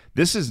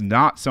 This is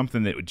not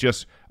something that would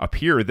just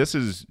appear. This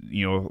is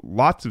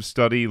lots of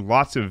study,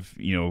 lots of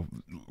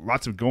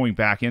going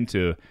back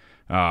into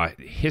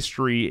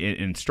history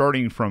and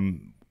starting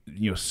from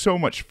so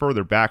much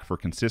further back for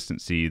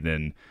consistency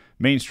than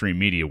mainstream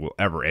media will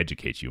ever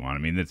educate you on. I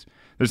mean,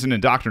 there's an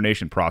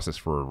indoctrination process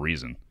for a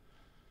reason.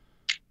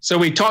 So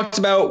we talked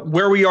about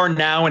where we are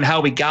now and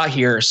how we got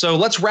here. So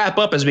let's wrap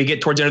up as we get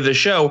towards the end of the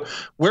show.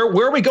 Where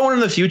are we going in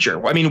the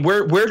future? I mean,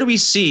 where do we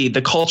see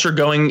the culture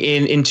going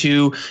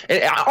into?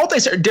 I'll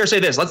dare say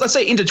this. Let's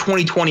say into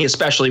 2020,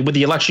 especially with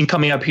the election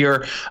coming up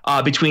here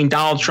between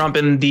Donald Trump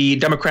and the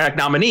Democratic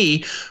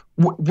nominee.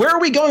 Where are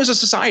we going as a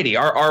society?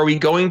 Are we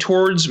going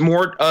towards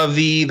more of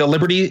the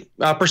liberty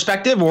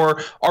perspective,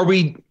 or are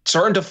we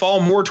starting to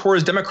fall more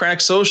towards democratic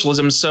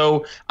socialism?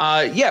 So,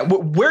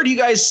 where do you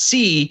guys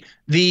see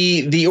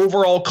the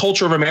overall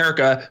culture of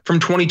America from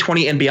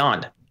 2020 and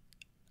beyond?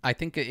 I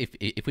think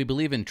if we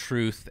believe in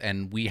truth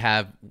and we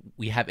have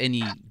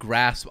any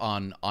grasp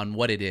on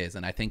what it is,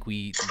 and I think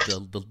the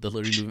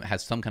liberty movement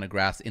has some kind of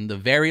grasp in the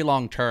very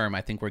long term,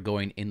 I think we're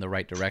going in the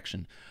right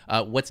direction.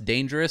 What's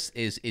dangerous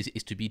is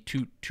to be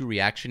too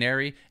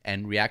reactionary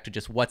and react to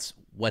just what's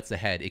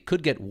ahead. It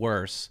could get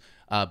worse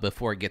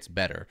before it gets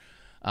better.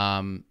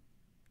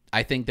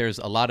 I think there's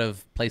a lot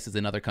of places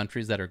in other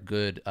countries that are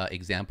good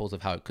examples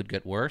of how it could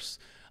get worse.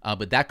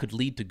 But that could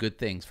lead to good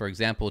things. For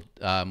example,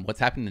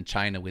 what's happening in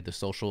China with the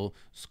social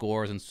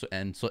scores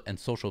and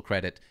social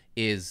credit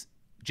is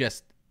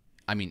just,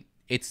 I mean,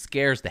 it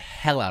scares the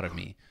hell out of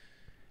me.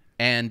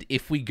 And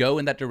if we go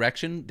in that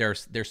direction,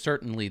 there's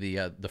certainly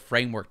the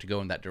framework to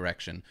go in that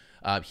direction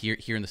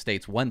here in the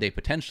States one day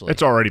potentially.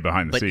 It's already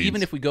behind the scenes. But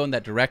even if we go in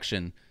that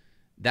direction,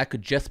 that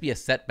could just be a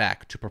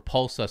setback to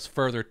propulse us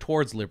further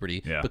towards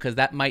liberty, because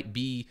that might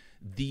be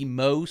the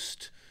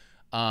most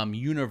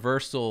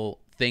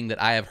universal thing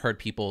that I have heard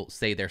people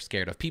say they're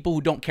scared of. People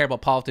who don't care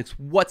about politics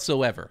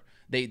whatsoever.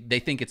 They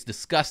think it's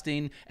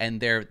disgusting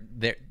and they're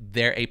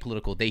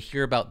apolitical. They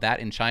hear about that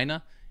in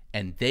China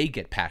and they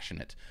get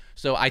passionate.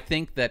 So I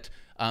think that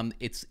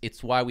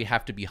it's why we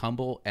have to be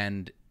humble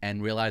and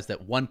realize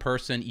that one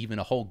person, even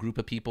a whole group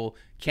of people,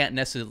 can't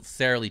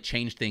necessarily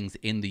change things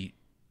in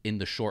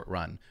the short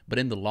run. But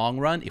in the long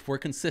run, if we're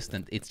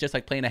consistent, it's just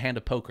like playing a hand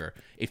of poker.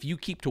 If you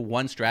keep to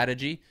one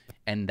strategy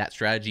and that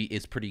strategy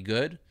is pretty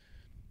good,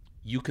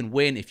 you can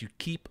win if you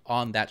keep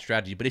on that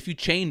strategy. But if you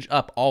change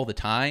up all the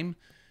time,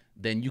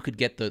 then you could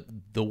get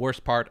the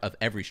worst part of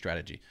every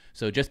strategy.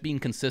 So just being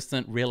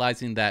consistent,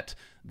 realizing that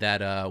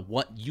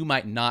what you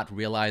might not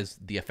realize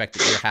the effect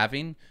that you're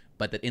having,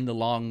 but that in the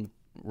long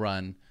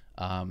run,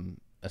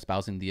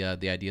 espousing the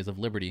ideas of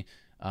liberty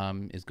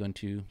is going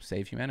to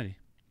save humanity.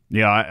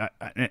 Yeah,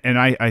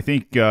 I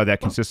think that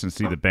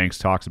consistency that Banks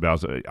talks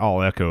about,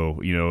 I'll echo,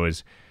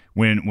 is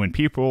when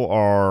people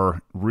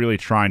are really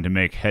trying to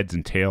make heads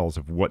and tails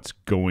of what's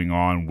going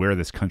on, where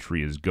this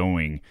country is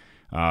going,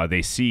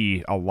 they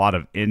see a lot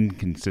of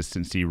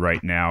inconsistency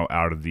right now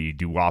out of the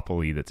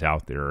duopoly that's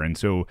out there. And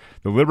so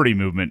the liberty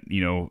movement,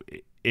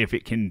 if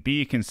it can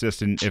be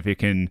consistent, if it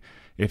can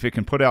if it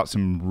can put out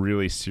some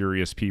really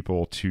serious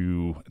people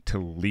to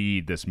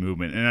lead this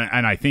movement,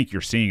 and I think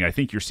you're seeing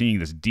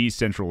this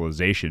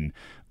decentralization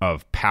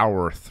of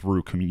power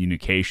through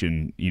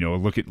communication.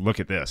 Look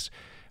at this.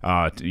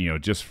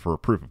 Just for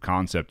proof of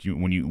concept,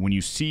 when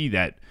you see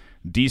that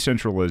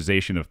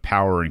decentralization of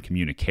power and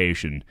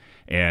communication,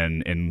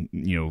 and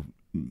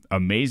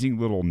amazing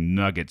little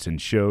nuggets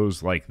and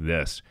shows like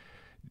this,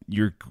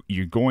 you're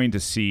going to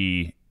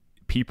see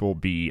people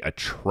be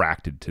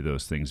attracted to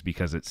those things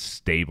because it's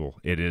stable.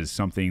 It is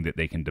something that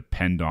they can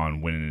depend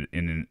on when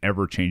in an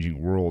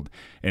ever-changing world.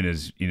 And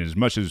as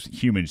much as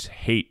humans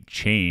hate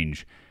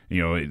change,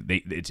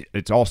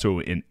 it's also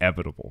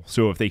inevitable.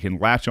 So if they can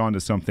latch on to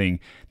something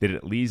that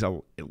at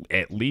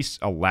least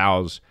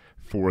allows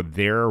for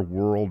their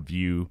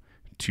worldview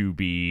to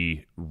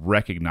be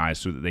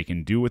recognized, so that they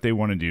can do what they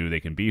want to do, they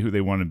can be who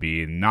they want to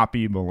be, and not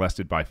be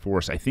molested by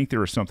force, I think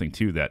there is something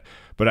to that.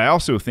 But I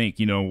also think,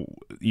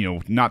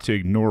 not to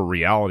ignore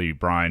reality,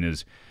 Brian,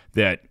 is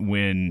that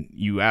when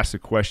you ask the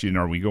question,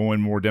 are we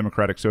going more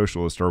democratic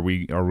socialist? Are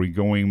we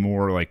going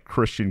more like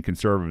Christian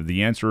conservative?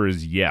 The answer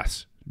is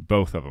yes,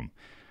 both of them.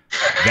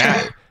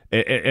 That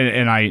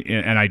and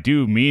I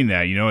do mean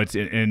that.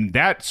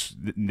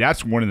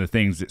 That's one of the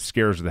things that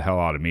scares the hell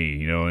out of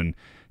me.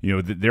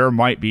 There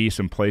might be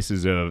some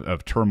places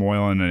of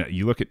turmoil, and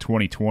you look at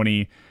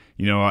 2020.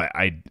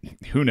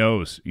 Who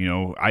knows?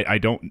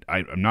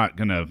 I'm not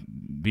gonna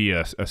be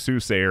a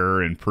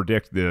soothsayer and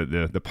predict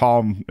the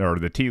palm or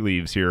the tea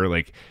leaves here.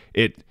 Like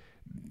it,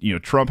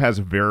 Trump has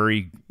a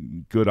very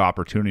good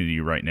opportunity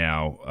right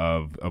now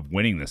of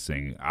winning this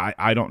thing.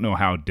 I don't know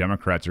how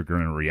Democrats are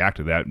going to react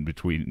to that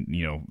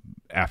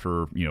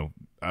after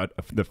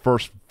the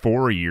first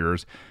 4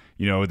 years.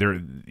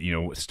 They're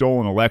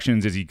stolen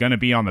elections. Is he going to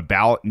be on the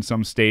ballot in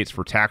some states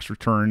for tax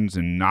returns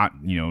and not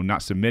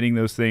submitting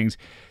those things?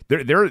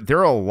 There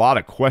are a lot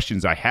of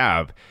questions I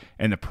have,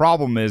 and the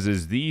problem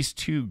is these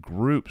two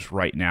groups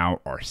right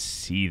now are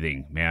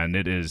seething. Man,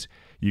 it is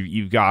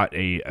you've got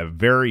a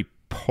very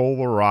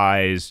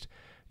polarized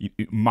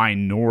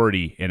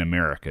minority in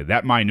America.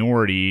 That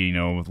minority,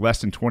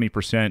 less than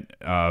 20%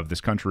 of this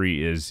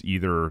country is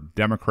either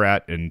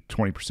Democrat and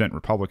 20%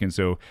 Republican.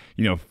 So,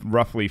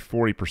 roughly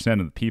 40%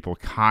 of the people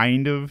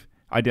kind of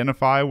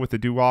identify with the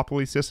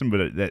duopoly system,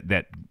 but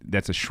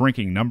that's a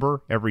shrinking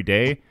number every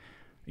day.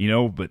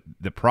 But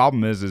the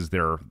problem is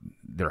they're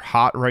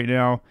hot right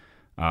now.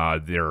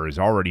 There is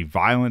already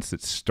violence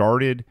that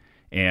started,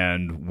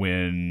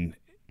 and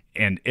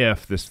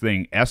if this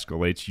thing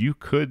escalates, you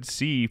could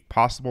see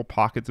possible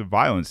pockets of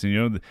violence.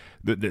 And,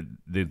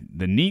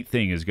 the neat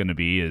thing is going to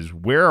be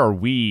where are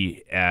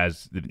we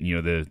as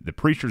the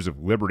preachers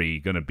of liberty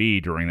going to be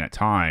during that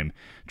time,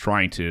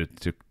 trying to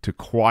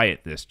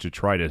quiet this, to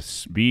try to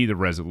be the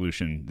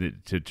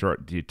resolution,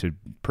 to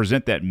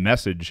present that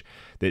message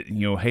that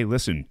hey,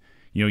 listen,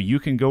 you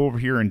can go over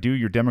here and do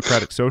your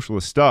democratic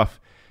socialist stuff.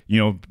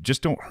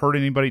 Just don't hurt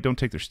anybody. Don't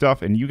take their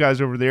stuff. And you guys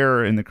over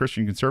there in the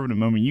Christian conservative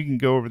moment, you can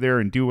go over there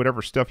and do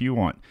whatever stuff you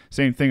want.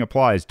 Same thing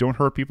applies. Don't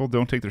hurt people.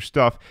 Don't take their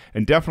stuff.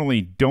 And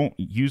definitely don't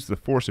use the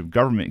force of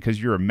government,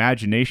 because your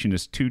imagination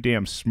is too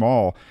damn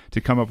small to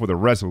come up with a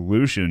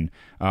resolution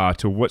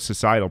to what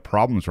societal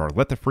problems are.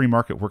 Let the free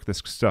market work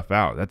this stuff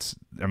out. That's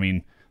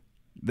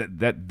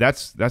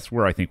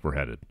where I think we're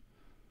headed.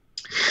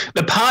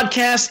 The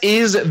podcast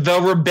is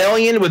The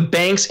Rebellion with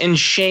Banks and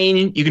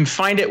Shane. You can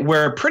find it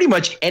where pretty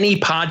much any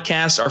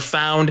podcasts are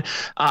found.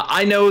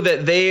 I know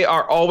that they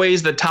are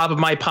always the top of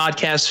my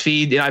podcast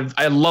feed.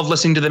 I love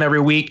listening to them every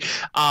week.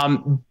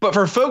 But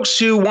for folks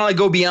who want to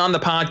go beyond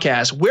the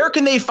podcast, where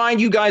can they find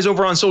you guys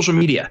over on social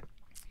media?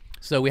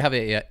 So we have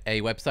a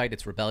website.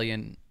 It's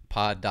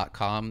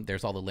rebellionpod.com.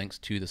 There's all the links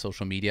to the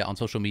social media. On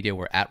social media,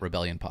 we're at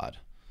rebellionpod.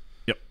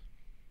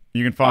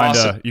 You can find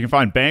awesome. You can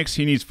find Banks.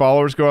 He needs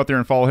followers. Go out there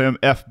and follow him.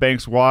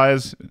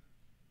 FBanksWise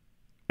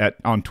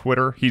on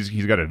Twitter. He's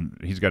got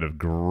a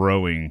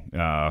growing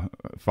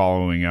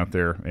following out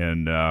there,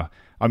 and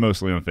I'm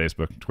mostly on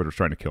Facebook. Twitter's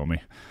trying to kill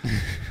me.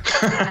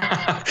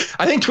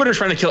 I think Twitter's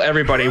trying to kill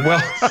everybody.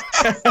 Well,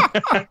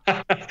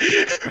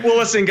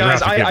 listen,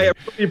 guys.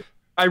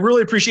 I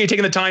really appreciate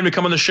taking the time to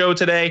come on the show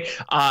today.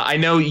 I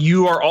know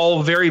you are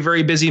all very,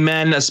 very busy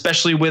men,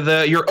 especially with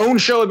your own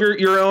show of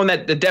your own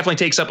that definitely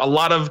takes up a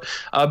lot of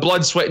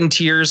blood, sweat, and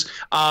tears.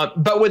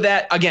 But with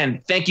that,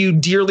 again, thank you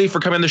dearly for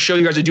coming on the show.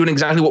 You guys are doing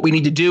exactly what we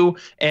need to do.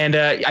 And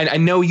I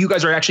know you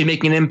guys are actually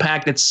making an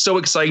impact. It's so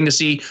exciting to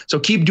see. So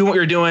keep doing what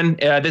you're doing.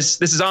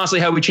 This is honestly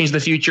how we change the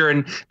future.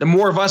 And the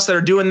more of us that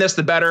are doing this,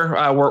 the better.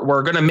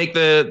 We're going to make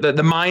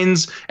the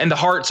minds and the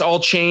hearts all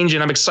change.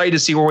 And I'm excited to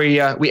see where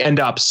we end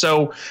up.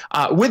 So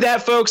with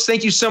that, folks,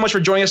 thank you so much for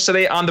joining us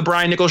today on the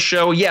Brian Nichols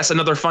Show. Yes,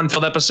 another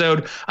fun-filled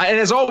episode. And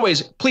as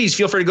always, please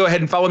feel free to go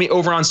ahead and follow me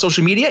over on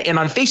social media and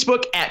on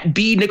Facebook at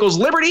B Nichols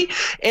Liberty.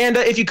 And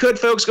if you could,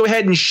 folks, go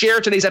ahead and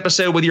share today's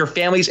episode with your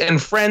families and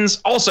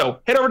friends. Also,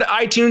 head over to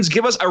iTunes,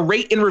 give us a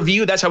rate and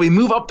review. That's how we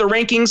move up the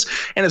rankings.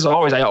 And as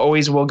always, I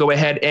always will go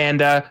ahead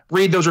and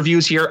read those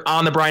reviews here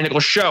on the Brian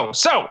Nichols Show.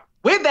 So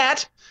with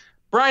that,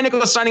 Brian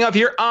Nichols signing off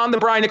here on the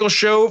Brian Nichols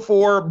Show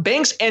for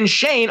Banks and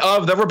Shane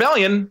of the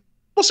Rebellion.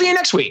 We'll see you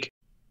next week.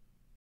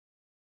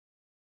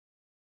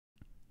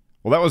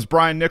 Well, that was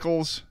Brian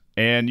Nichols,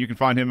 and you can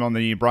find him on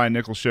the Brian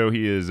Nichols Show.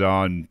 He is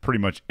on pretty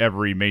much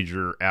every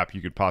major app you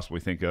could possibly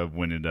think of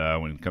when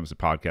it comes to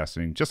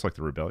podcasting, just like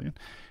the Rebellion.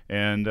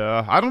 And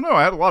I don't know,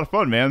 I had a lot of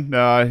fun, man.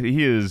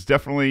 He is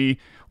definitely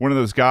one of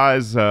those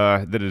guys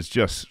that is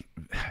just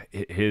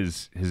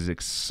his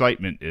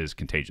excitement is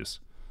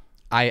contagious.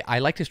 I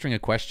like to string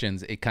of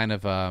questions. It kind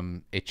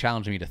of it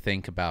challenged me to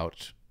think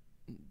about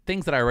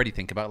things that I already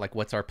think about, like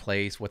what's our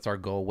place, what's our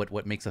goal,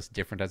 what makes us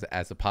different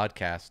as a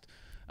podcast.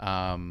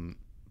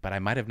 But I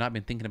might have not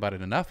been thinking about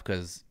it enough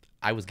because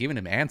I was giving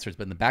him answers,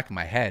 but in the back of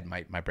my head,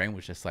 my brain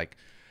was just like,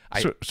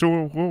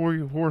 So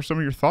what were some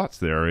of your thoughts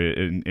there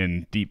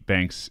in Deep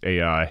Banks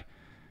AI?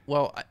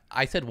 Well,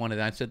 I said one of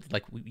them. I said,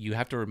 like, you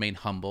have to remain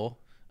humble.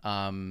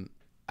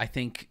 I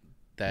think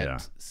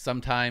that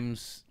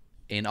sometimes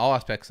in all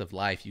aspects of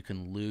life, you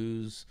can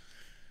lose,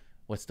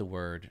 what's the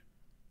word?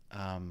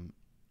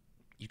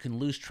 You can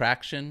lose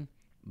traction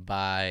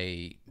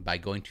by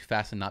going too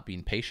fast and not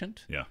being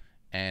patient. Yeah.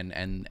 And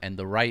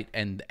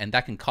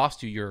that can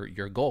cost you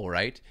your goal,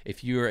 right?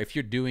 If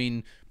you're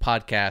doing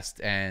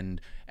podcast and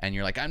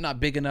you're like, I'm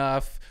not big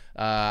enough,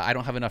 I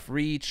don't have enough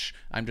reach,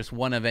 I'm just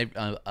one of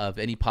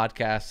any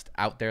podcast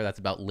out there that's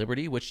about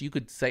liberty, which you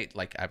could say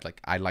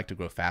I'd like to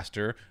grow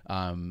faster.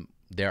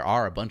 There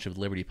are a bunch of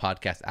liberty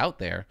podcasts out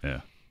there.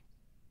 Yeah.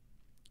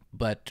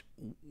 But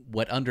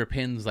what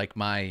underpins like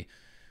my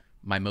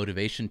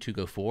motivation to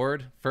go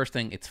forward, first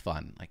thing, it's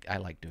fun. Like, I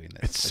like doing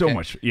this. It's so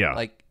much, yeah.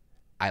 Like,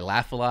 I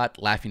laugh a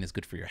lot. Laughing is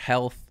good for your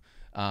health.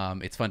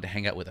 It's fun to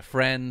hang out with a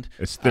friend.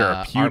 It's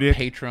therapeutic.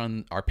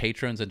 Our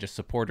patrons and just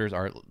supporters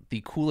are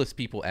the coolest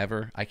people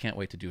ever. I can't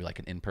wait to do like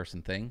an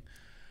in-person thing.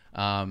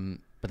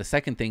 But the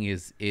second thing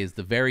is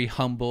the very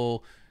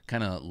humble,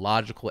 kind of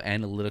logical,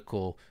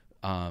 analytical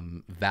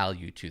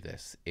value to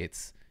this.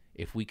 It's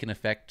if we can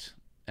affect,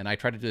 and I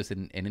try to do this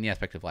in any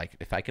aspect of life,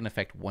 if I can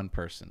affect one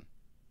person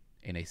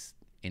in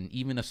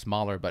even a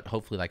smaller but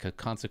hopefully like a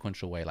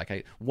consequential way,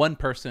 like one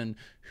person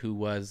who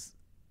was,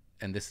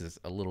 and this is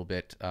a little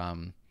bit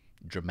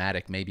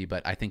dramatic maybe,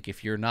 but I think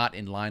if you're not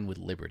in line with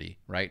liberty,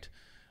 right,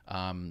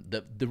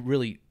 the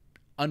really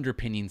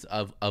underpinnings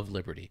of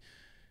liberty,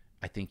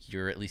 I think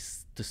you're at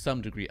least to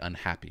some degree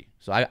unhappy.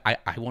 So I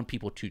want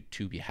people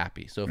to be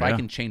happy. So if I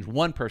can change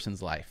one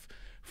person's life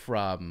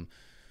from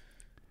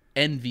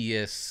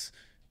envious,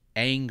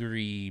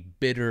 angry,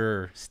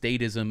 bitter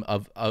statism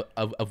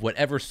of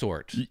whatever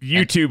sort.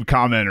 YouTube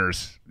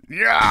commenters.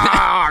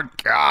 Yeah,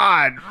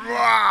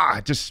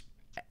 God. Just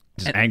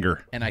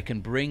anger. And I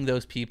can bring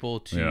those people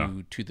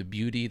to the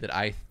beauty that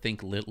I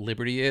think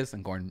liberty is.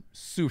 I'm going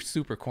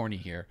super corny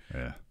here.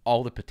 Yeah.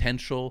 All the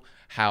potential,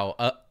 how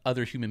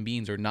other human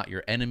beings are not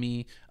your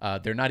enemy.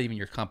 They're not even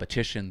your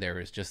competition. There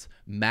is just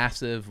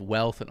massive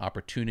wealth and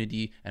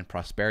opportunity and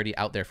prosperity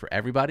out there for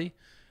everybody.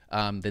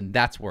 Then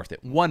that's worth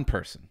it. One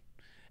person.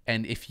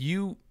 And if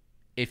you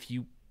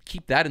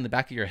keep that in the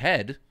back of your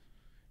head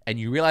and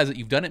you realize that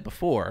you've done it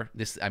before,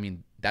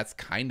 that's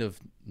kind of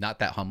not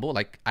that humble.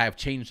 Like, I have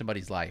changed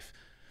somebody's life.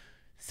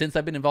 Since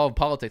I've been involved in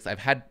politics, I've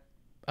had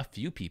a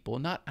few people,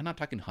 I'm not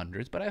talking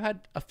hundreds, but I've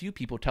had a few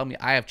people tell me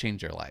I have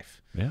changed their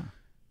life. Yeah.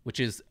 Which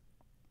is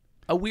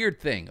a weird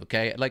thing,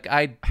 okay? Like,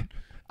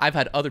 I've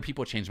had other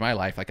people change my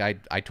life. Like,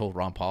 I told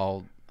Ron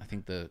Paul, I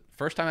think the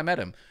first time I met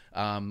him,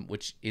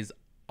 which is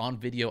on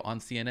video on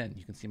CNN.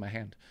 You can see my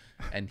hand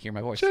and hear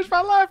my voice. Changed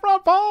my life,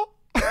 Ron Paul.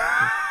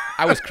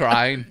 I was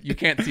crying. You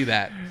can't see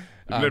that.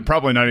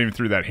 Probably not even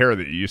through that hair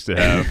that you used to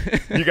have.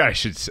 You guys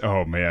should.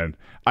 Oh man,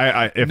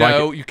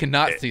 you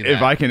cannot see that.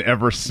 If I can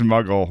ever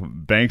smuggle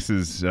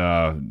Banks's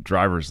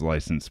driver's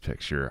license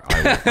picture,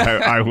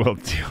 I will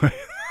do it.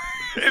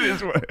 It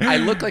is. I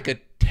look like a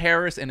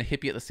terrorist and a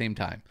hippie at the same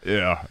time.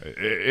 Yeah,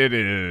 it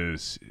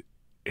is.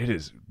 It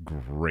is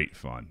great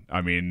fun.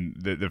 I mean,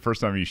 the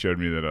first time you showed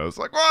me that, I was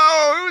like,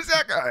 "Whoa, who's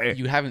that guy?"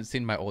 You haven't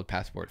seen my old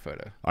passport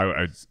photo.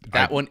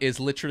 That one is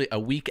literally a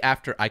week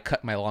after I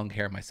cut my long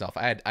hair myself.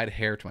 I had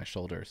hair to my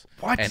shoulders.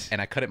 What?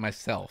 And I cut it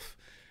myself.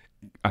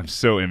 I'm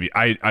so envious.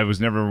 I was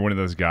never one of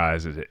those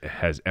guys that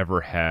has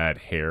ever had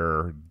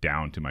hair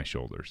down to my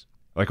shoulders.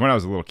 Like, when I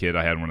was a little kid,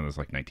 I had one of those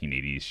like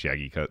 1980s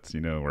shaggy cuts,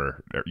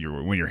 where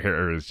when your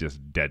hair is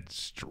just dead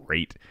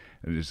straight.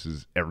 And this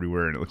is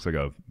everywhere, and it looks like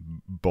a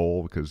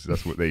bowl because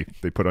that's what they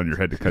put on your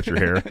head to cut your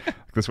hair.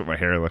 That's what my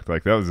hair looked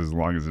like. That was as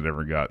long as it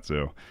ever got.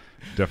 So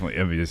definitely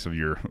envious of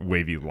your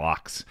wavy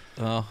locks.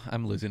 Oh,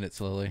 I'm losing it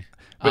slowly.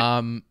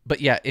 But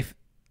yeah, if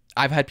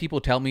I've had people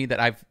tell me that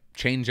I've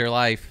changed their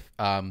life,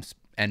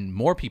 and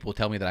more people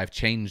tell me that I've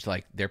changed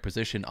like their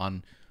position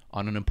on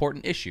an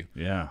important issue.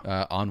 Yeah.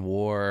 On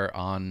war,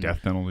 on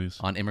death penalties,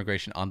 on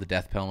immigration, on the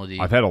death penalty.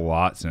 I've had a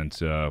lot since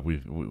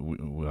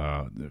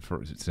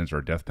since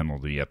our death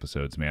penalty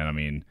episodes, man. I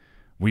mean,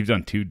 we've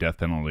done 2 death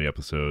penalty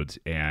episodes,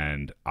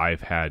 and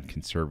I've had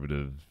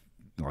conservative,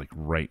 like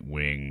right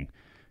wing,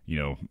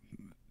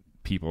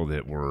 people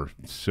that were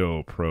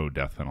so pro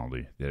death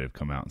penalty that have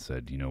come out and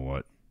said, you know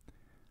what,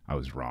 I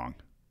was wrong.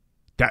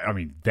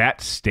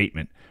 That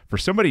statement for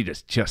somebody to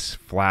just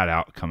flat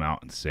out come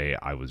out and say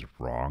I was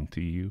wrong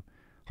to you,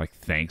 like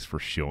thanks for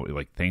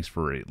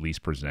at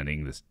least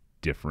presenting this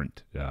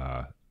different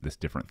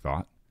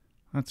thought.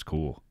 That's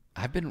cool.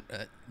 I've been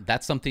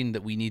that's something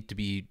that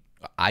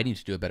I need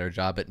to do a better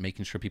job at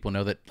making sure people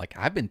know that like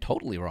I've been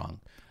totally wrong.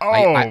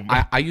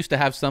 I used to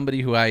have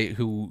somebody who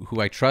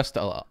I trust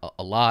a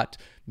lot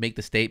make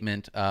the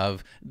statement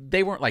of,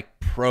 they weren't like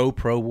pro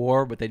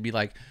war, but they'd be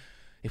like,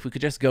 if we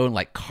could just go and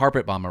like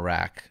carpet bomb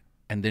Iraq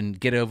and then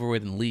get it over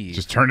with and leave.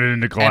 Just turn it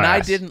into glass. And I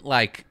didn't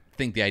like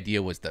think the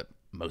idea was the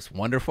most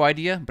wonderful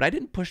idea, but I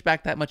didn't push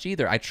back that much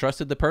either. I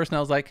trusted the person.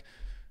 I was like,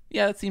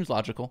 yeah, that seems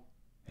logical.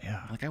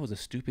 Yeah. Like I was a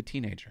stupid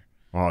teenager.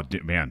 Oh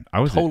man, I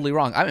was totally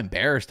wrong. I'm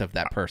embarrassed of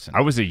that person. I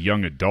was a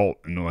young adult,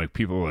 and like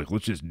people were like,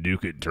 let's just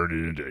nuke it and turn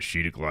it into a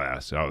sheet of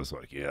glass. I was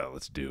like, yeah,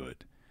 let's do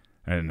it.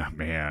 And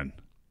man,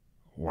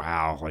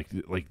 wow, like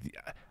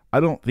I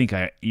don't think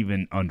I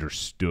even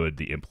understood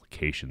the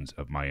implications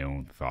of my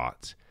own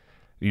thoughts.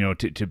 You know,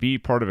 to be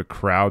part of a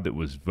crowd that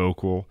was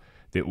vocal,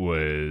 that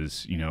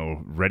was, you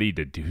know, ready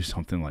to do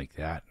something like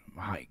that.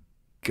 My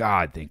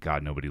God, thank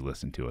God nobody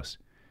listened to us.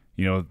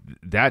 You know,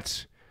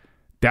 that's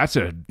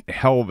a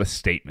hell of a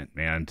statement,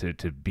 man, to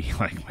be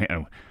like,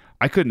 man,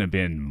 I couldn't have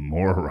been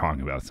more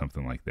wrong about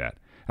something like that.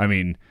 I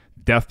mean,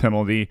 death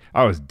penalty,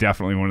 I was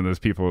definitely one of those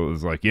people that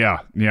was like, yeah,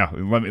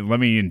 let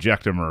me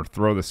inject him or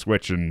throw the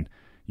switch, and,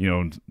 you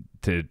know,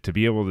 to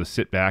be able to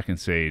sit back and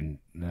say,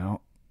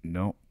 no,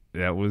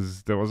 that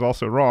was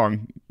also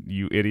wrong,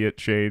 you idiot,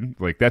 Shane.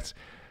 Like that's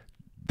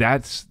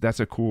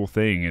a cool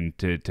thing, and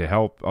to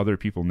help other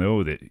people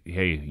know that,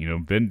 hey, you know,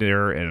 been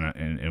there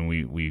and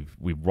we've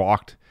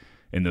walked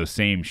in those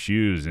same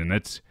shoes, and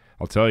that's,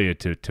 I'll tell you,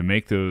 to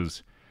make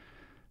those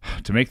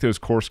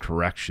course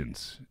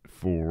corrections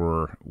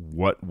for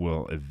what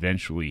will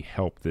eventually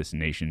help this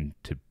nation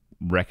to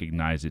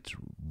recognize its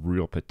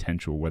real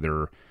potential,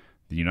 whether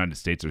the United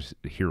States is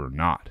here or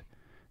not,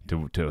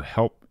 to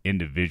help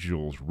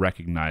individuals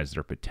recognize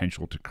their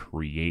potential to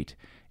create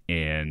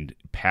and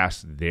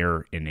pass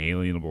their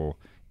inalienable,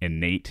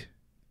 innate,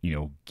 you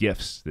know,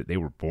 gifts that they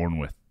were born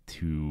with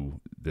to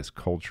this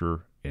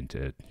culture and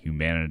to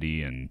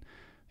humanity. And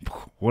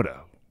what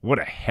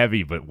a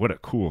heavy, but what a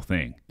cool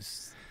thing.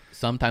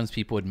 Sometimes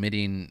people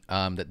admitting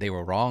that they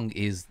were wrong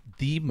is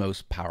the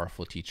most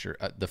powerful teacher.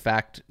 The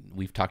fact,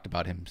 we've talked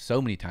about him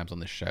so many times on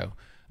this show.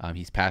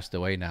 He's passed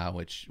away now,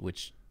 which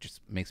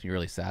just makes me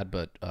really sad.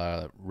 But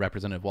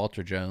Representative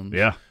Walter Jones,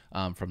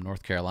 from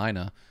North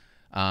Carolina,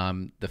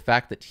 the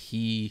fact that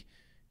he,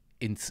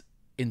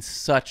 in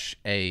such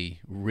a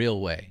real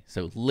way,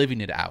 so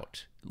living it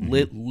out,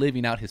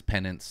 living out his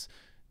penance,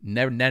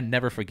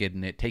 never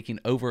forgetting it, taking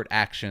overt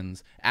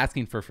actions,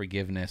 asking for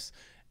forgiveness,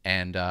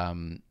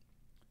 and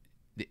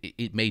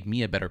it made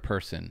me a better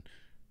person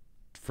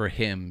for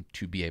him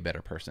to be a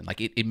better person.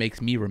 Like it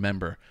makes me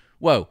remember,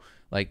 whoa,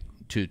 like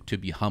to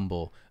be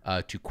humble,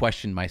 to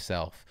question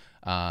myself,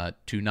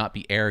 to not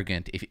be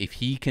arrogant. If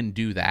he can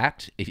do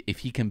that, if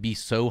he can be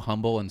so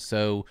humble and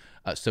so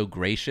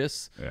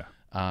gracious,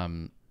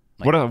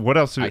 what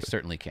else? I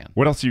certainly can.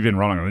 What else have you been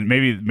wrong on?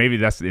 Maybe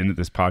that's the end of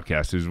this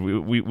podcast. Is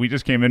we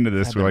just came into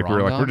this,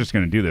 we're just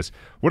going to do this.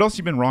 What else have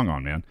you been wrong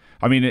on, man?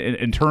 I mean,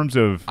 in terms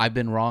of, I've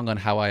been wrong on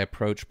how I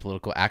approached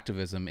political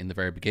activism in the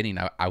very beginning.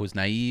 I was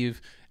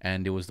naive,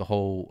 and it was the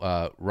whole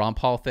Ron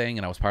Paul thing,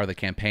 and I was part of the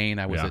campaign.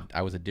 I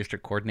was a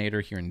district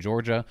coordinator here in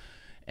Georgia,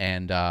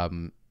 and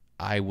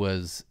I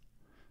was,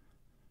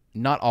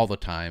 not all the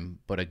time,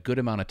 but a good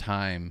amount of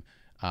time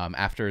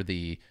after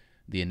the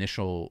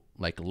initial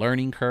like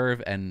learning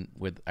curve, and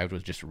I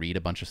would just read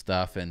a bunch of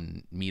stuff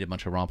and meet a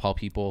bunch of Ron Paul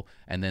people,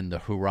 and then the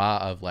hurrah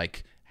of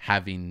like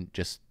having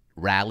just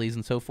rallies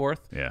and so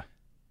forth. Yeah.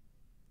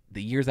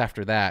 The years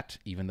after that,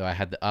 even though I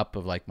had the up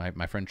of like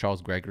my friend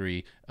Charles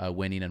Gregory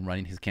winning and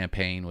running his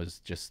campaign was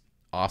just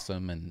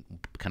awesome, and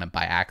kind of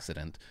by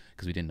accident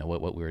because we didn't know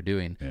what we were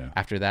doing. Yeah.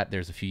 After that,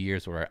 there's a few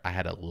years where I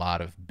had a lot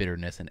of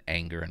bitterness and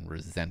anger and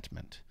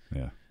resentment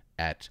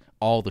at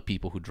all the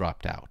people who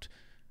dropped out,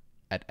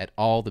 at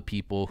all the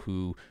people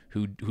who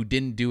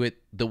didn't do it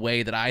the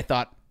way that I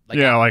thought.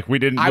 Like we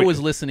didn't. I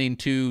was listening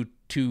to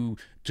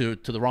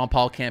the Ron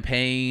Paul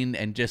campaign,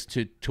 and just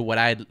to what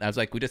I was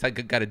like, we just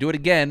got to do it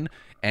again,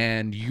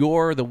 and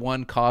you're the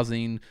one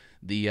causing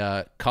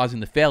the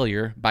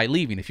failure by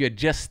leaving. If you had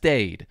just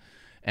stayed,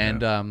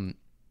 and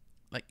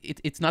like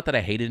it's not that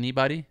I hated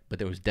anybody, but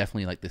there was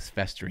definitely like this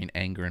festering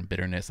anger and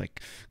bitterness.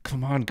 Like,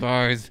 come on,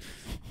 guys.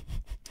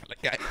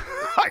 Like,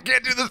 I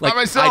can't do this by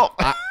myself.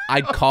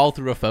 I'd call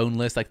through a phone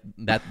list, like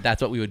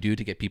that's what we would do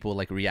to get people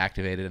like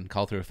reactivated, and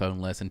call through a phone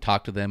list and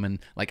talk to them. And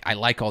like, I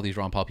like all these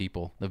Ron Paul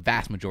people, the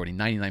vast majority,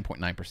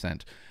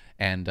 99.9%.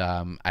 And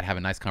I'd have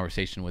a nice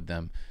conversation with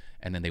them,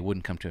 and then they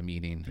wouldn't come to a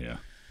meeting. Yeah.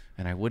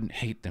 And I wouldn't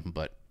hate them,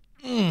 but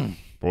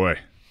boy.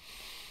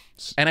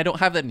 And I don't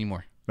have that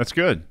anymore. That's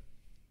good.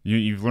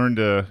 You've learned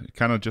to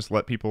kind of just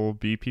let people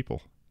be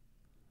people.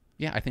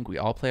 Yeah, I think we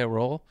all play a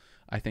role.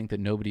 I think that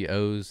nobody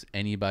owes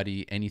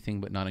anybody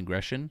anything but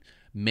non-aggression.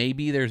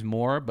 Maybe there's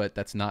more, but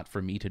that's not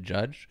for me to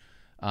judge.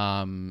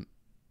 And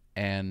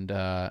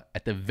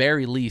at the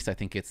very least, I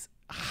think it's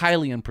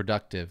highly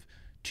unproductive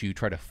to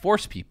try to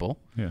force people.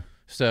 Yeah.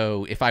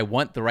 So if I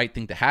want the right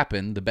thing to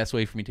happen, the best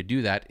way for me to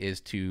do that is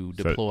to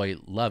deploy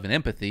love and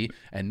empathy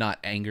and not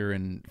anger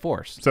and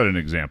force. Set an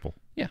example.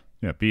 Yeah.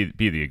 Yeah, be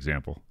the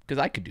example. Because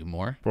I could do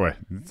more. Boy,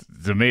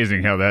 it's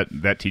amazing how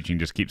that teaching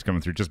just keeps coming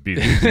through. Just be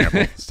the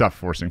example. Stop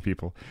forcing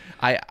people.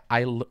 I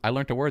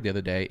learned a word the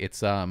other day.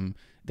 It's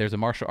there's a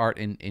martial art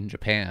in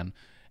Japan,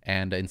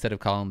 and instead of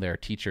calling their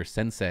teacher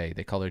sensei,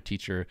 they call their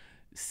teacher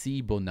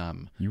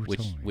sibonam,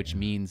 which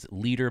means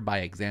leader by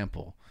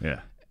example.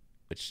 Yeah.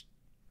 Which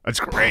that's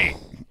great.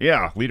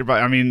 Yeah, leader by.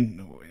 I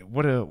mean,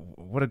 what a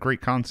great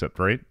concept,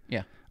 right?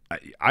 Yeah.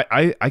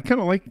 I kind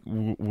of like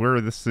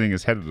where this thing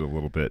is headed a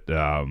little bit.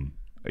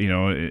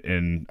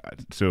 And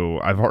so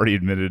I've already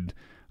admitted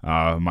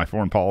my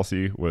foreign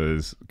policy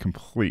was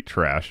complete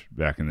trash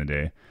back in the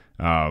day.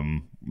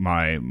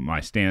 My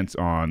stance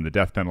on the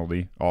death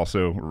penalty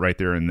also right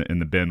there in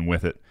the bin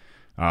with it.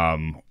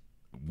 One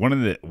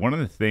of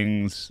the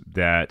things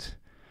that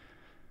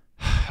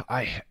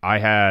I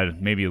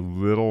had maybe a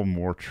little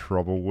more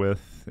trouble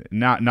with,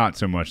 not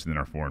so much than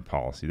our foreign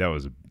policy. That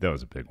was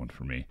a big one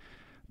for me.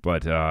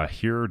 But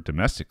here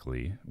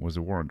domestically was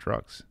a war on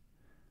drugs.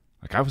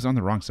 Like, I was on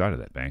the wrong side of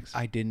that, Banks.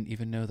 I didn't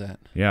even know that.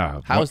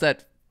 Yeah. How is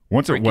that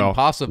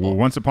possible? Well,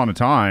 once upon a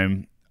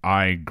time,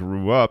 I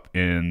grew up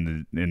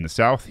in the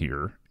South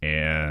here,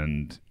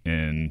 and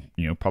in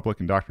public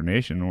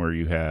indoctrination, where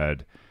you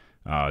had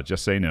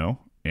Just Say No,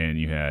 and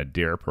you had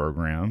DARE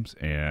programs,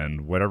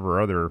 and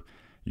whatever other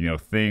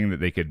thing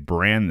that they could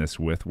brand this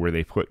with, where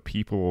they put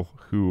people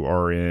who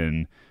are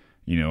in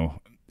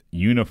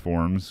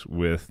uniforms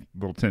with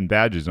little tin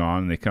badges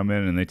on, and they come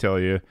in and they tell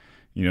you,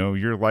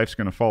 your life's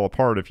going to fall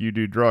apart if you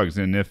do drugs,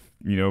 and if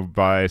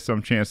by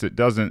some chance it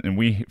doesn't, and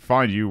we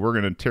find you, we're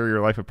going to tear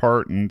your life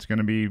apart, and it's going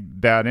to be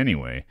bad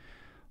anyway.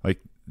 Like,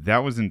 that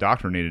was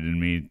indoctrinated in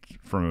me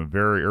from a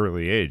very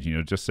early age.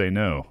 Just say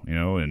no.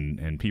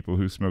 And people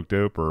who smoke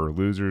dope are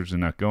losers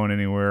and not going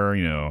anywhere.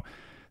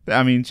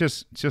 I mean,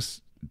 just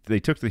they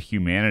took the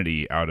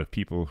humanity out of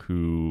people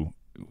who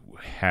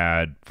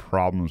had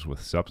problems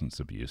with substance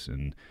abuse,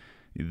 and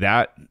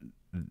that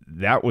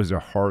was a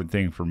hard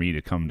thing for me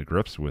to come to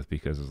grips with,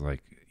 because it's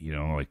like,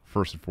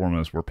 first and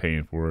foremost, we're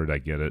paying for it. I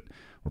get it.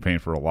 We're paying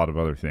for a lot of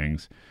other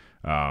things.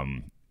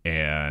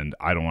 And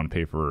I don't want to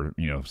pay for,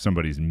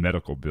 somebody's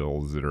medical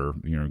bills that are,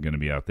 going to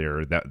be out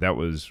there. That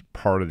was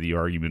part of the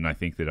argument, I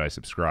think, that I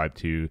subscribed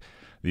to.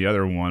 The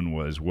other one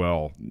was,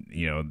 well,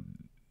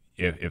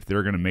 if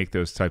they're going to make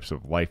those types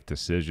of life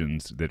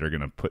decisions that are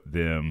going to put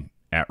them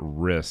at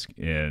risk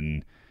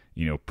and,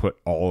 put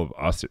all of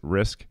us at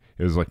risk,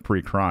 it was like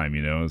pre-crime,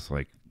 It's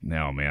like,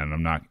 no,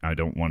 man, I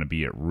don't want to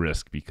be at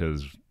risk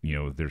because,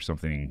 there's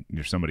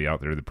somebody out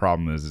there. The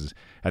problem is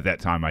at that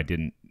time I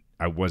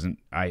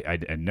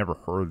never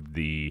heard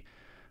the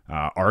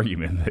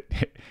argument that,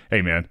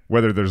 hey, man,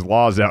 whether there's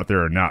laws out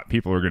there or not,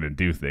 people are going to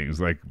do things.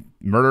 Like,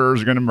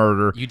 murderers are going to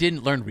murder. You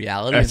didn't learn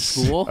reality in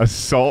school?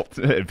 Assault,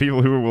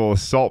 people who will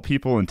assault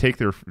people and take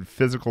their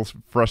physical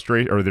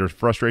frustration or their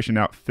frustration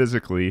out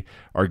physically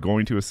are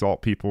going to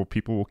assault people.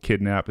 People will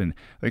kidnap. And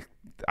like,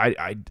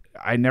 I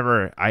had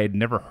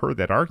never heard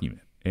that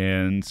argument.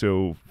 And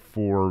so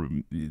for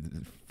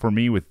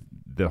me with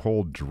the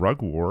whole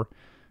drug war,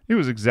 it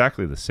was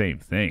exactly the same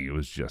thing. It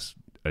was just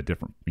a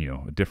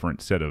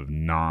different set of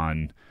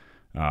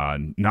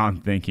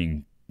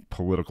non-thinking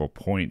political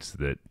points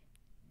that,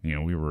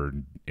 we were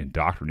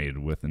indoctrinated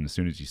with. And as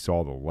soon as you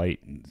saw the light,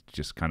 and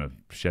just kind of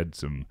shed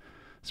some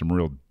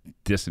real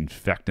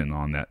disinfectant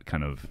on that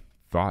kind of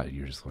thought,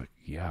 you're just like,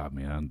 yeah,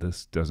 man,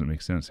 this doesn't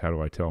make sense. How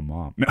do I tell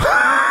mom?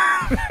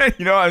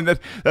 And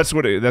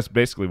that's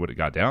basically what it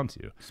got down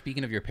to.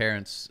 Speaking of your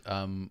parents,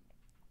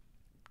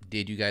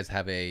 did you guys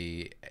have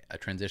a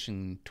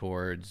transition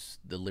towards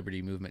the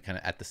liberty movement kind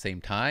of at the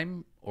same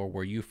time, or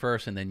were you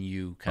first and then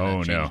you kind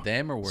of changed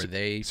them, or were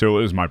they? So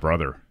it was my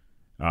brother.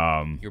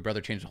 Your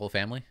brother changed the whole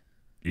family?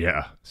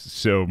 Yeah.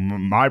 So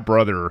my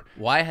brother.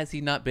 Why has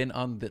he not been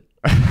on the?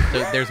 So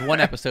there's one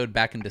episode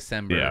back in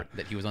December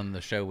that he was on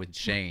the show with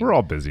Shane. We're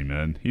all busy,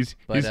 man.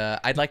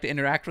 I'd like to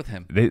interact with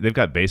him. They've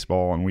got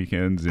baseball on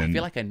weekends, and I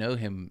feel like I know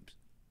him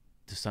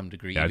to some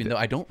degree, even though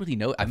I don't really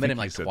know. I met him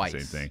like twice. The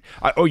same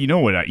thing. You know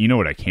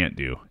what I can't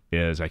do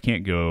is I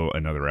can't go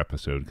another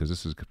episode, because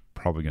this is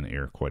probably going to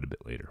air quite a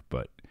bit later.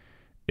 But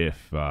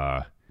if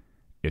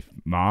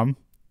Mom,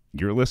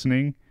 you're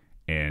listening,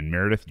 and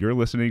Meredith, you're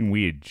listening,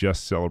 we had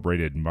just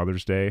celebrated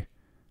Mother's Day,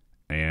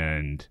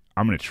 and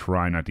I'm going to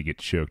try not to get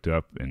choked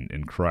up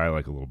and cry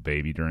like a little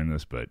baby during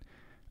this, but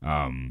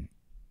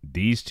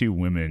these two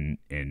women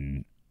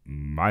in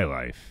my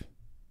life,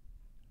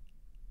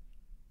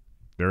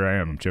 there I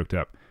am, I'm choked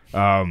up,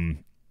 have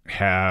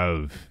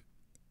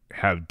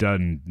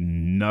done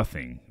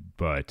nothing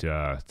but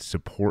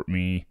support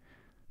me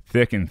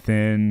thick and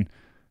thin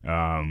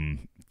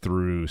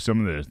through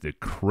some of the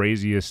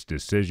craziest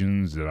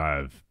decisions that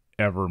I've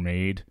ever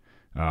made.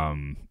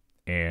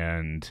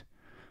 And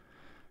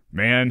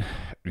Man,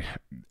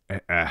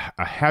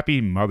 a happy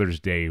Mother's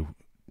Day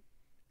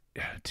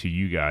to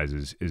you guys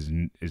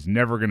is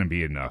never going to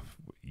be enough.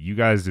 You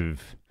guys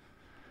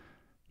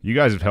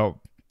have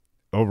helped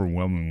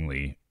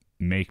overwhelmingly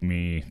make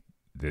me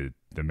the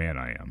man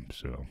I am.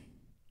 So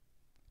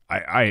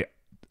I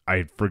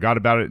forgot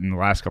about it in the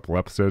last couple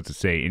episodes to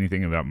say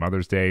anything about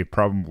Mother's Day.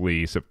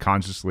 Probably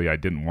subconsciously I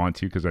didn't want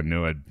to because I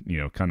know I'd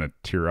kind of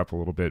tear up a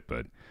little bit.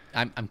 But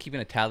I'm keeping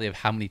a tally of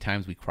how many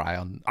times we cry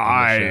on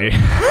the show.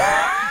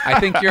 I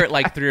think you're at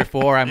like 3 or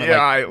 4. I'm at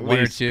like 1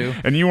 or 2.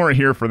 And you weren't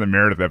here for the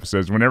Meredith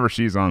episodes. Whenever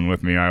she's on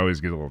with me, I always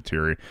get a little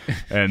teary.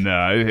 And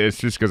it's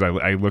just because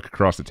I look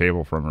across the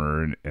table from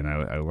her and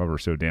I love her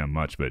so damn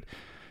much. But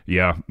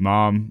yeah,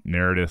 Mom,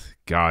 Meredith,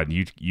 God,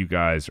 you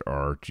guys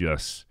are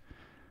just,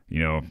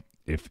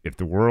 if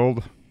the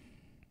world,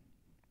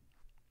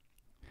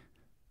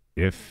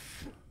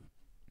 if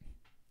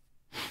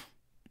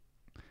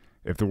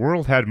the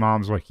world had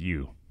moms like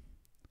you,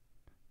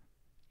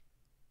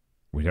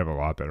 we'd have a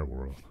lot better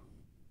world,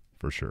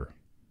 for sure.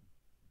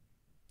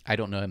 I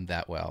don't know him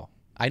that well.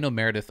 I know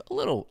Meredith a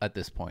little at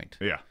this point.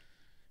 Yeah,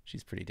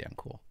 she's pretty damn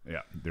cool.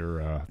 Yeah,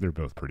 they're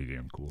both pretty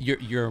damn cool.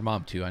 Your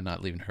mom too. I'm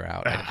not leaving her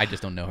out. I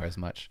just don't know her as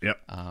much.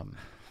 Yep.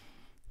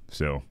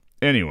 So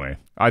anyway,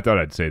 I thought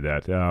I'd say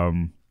that.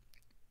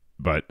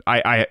 But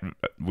I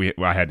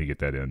had to get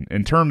that in.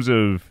 In terms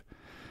of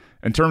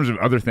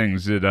other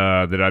things that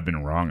I've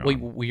been wrong on.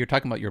 Well, you're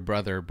talking about your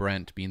brother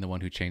Brent being the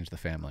one who changed the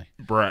family.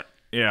 Brett.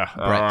 Yeah.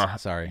 Brett.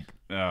 Sorry.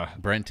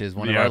 Brent is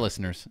one of our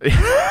listeners.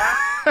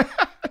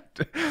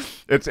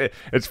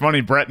 It's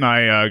funny. Brett and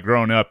I,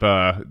 growing up,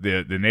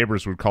 the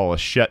neighbors would call us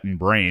Shet and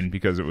Brain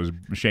because it was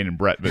Shane and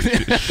Brett, but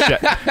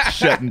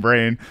Shet and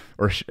Brain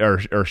or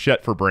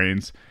Shet for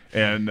brains.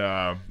 And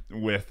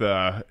with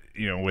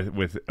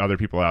other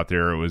people out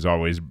there, it was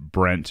always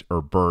Brent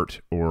or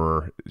Bert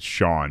or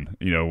Sean.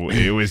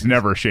 It was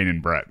never Shane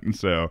and Brett. And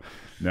so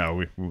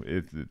no,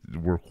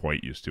 we're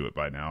quite used to it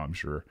by now, I'm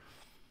sure.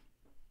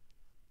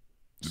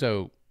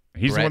 So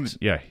he's Brett,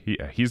 the one.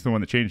 He's the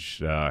one that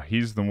changed.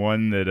 He's the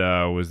one that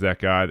was that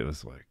guy that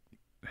was like,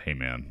 "Hey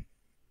man,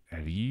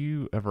 have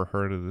you ever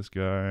heard of this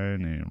guy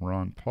named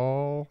Ron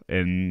Paul?"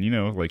 And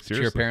like seriously,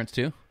 to your parents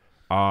too.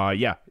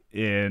 Yeah,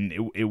 and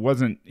it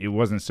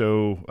wasn't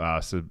so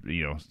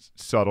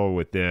subtle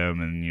with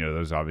them, and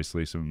there's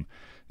obviously some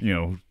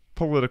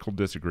political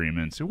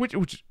disagreements,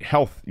 which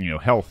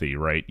healthy,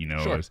 right?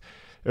 Sure.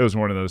 It was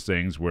one of those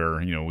things where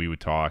we would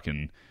talk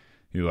and.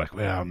 You're like,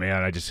 well,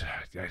 man,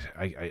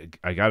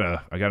 I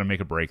gotta make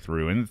a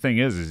breakthrough. And the thing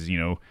is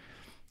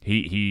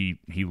he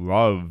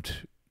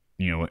loved,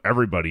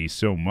 everybody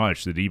so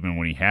much that even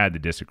when he had the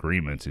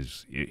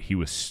disagreements, he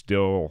was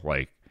still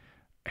like,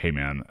 hey,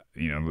 man,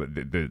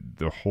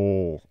 the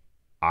whole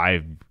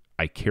I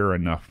care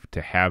enough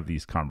to have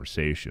these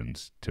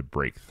conversations to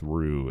break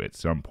through at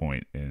some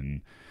point.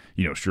 And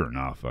sure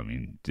enough, I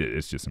mean,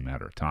 it's just a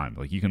matter of time.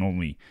 Like you can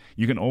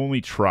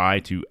only try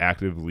to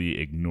actively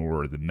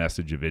ignore the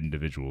message of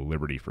individual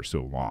liberty for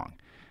so long.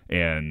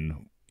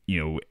 And,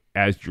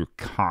 as you're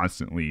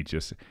constantly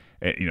just,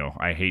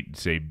 I hate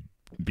to say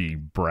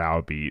being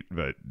browbeat,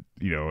 but,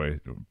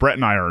 Brett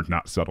and I are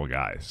not subtle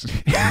guys.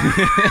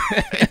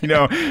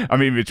 I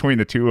mean, between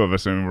the two of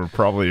us, I mean, we're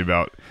probably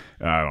about,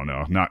 I don't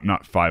know,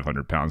 not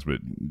 500 pounds, but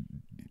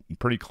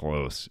pretty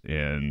close,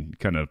 and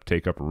kind of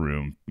take up a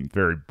room,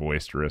 very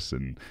boisterous.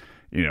 And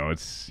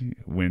it's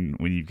when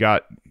you've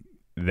got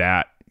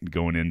that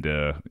going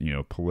into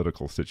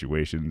political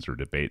situations or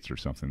debates or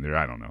something, there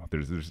I don't know,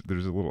 there's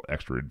a little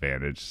extra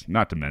advantage,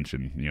 not to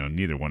mention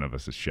neither one of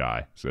us is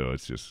shy, so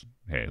it's just,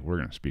 hey, we're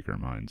gonna speak our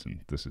minds, and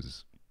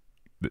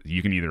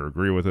you can either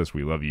agree with us,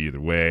 we love you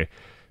either way,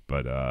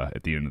 but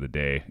at the end of the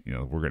day,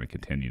 we're gonna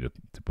continue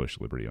to push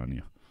liberty on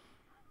you.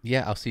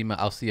 Yeah,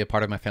 I'll see a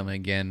part of my family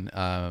again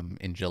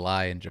in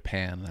July in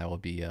Japan. I will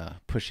be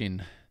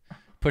pushing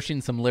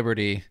some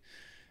liberty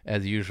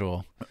as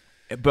usual.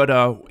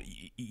 But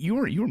you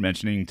were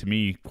mentioning to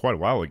me quite a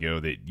while ago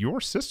that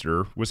your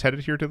sister was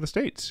headed here to the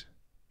States.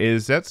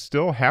 Is that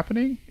still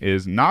happening?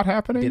 Is not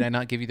happening? Did I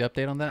not give you the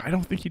update on that? I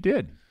don't think you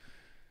did.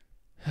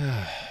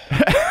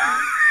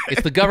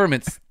 It's the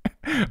government's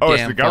Oh,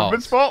 it's the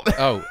government's fault?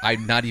 Oh,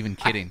 I'm not even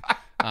kidding.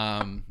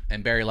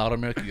 And Barry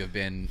Loudermilk, you have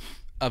been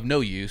of no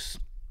use.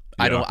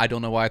 Yeah. I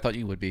don't know why I thought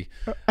you would be.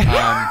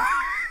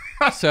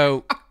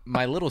 So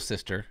my little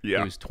sister,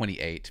 who's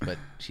 28, but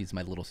she's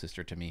my little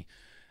sister to me,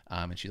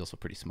 and she's also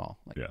pretty small,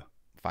 like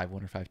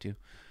 5'1" or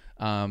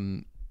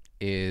 5'2",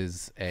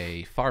 is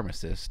a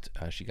pharmacist.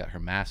 She got her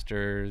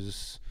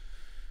master's,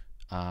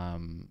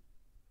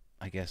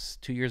 I guess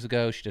 2 years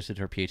ago. She just did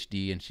her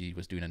PhD, and she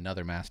was doing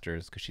another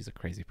master's because she's a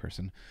crazy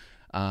person.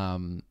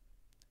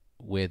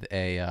 With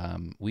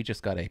we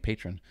just got a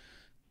patron.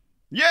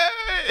 Yay!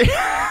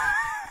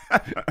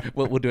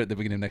 We'll do it at the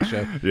beginning of next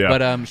show. Yeah.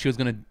 But she was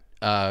going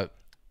to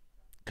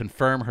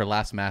confirm her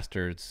last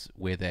master's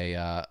with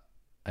an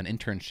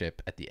internship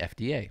at the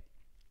FDA.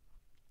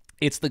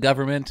 It's the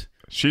government.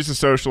 She's a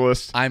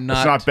socialist. I'm not.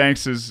 It's not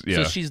Banks's. Yeah.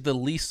 So she's the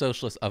least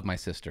socialist of my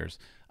sisters.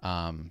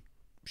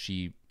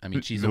 She I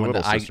mean, she's The the one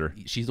little that sister.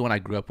 she's the one I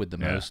grew up with the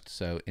Yeah. most.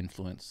 So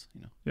influence,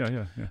 you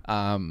know.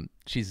 Yeah.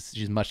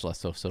 She's much less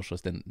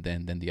socialist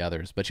than the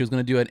others. But she was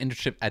going to do an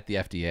internship at the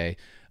FDA.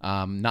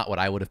 Not what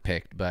I would have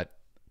picked, but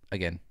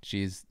again,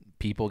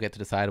 people get to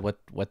decide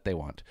what they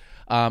want.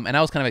 And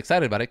I was kind of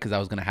excited about it because I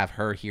was going to have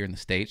her here in the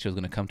States. She was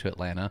going to come to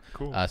Atlanta,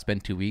 Cool.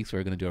 Spend 2 weeks. We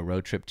were going to do a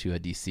road trip to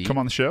DC. Come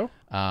on the show.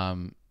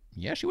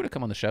 Yeah, she would have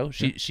come on the show.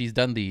 She's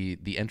done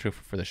the intro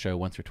for the show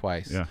once or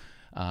twice.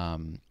 Yeah.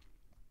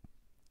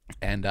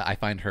 And I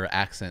find her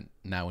accent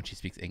now when she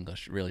speaks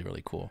English really,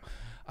 really cool.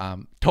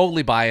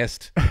 Totally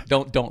biased.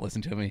 Don't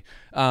listen to me.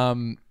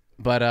 So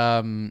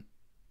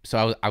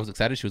I was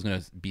excited. She was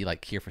going to be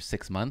like here for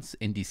 6 months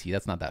in DC.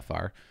 That's not that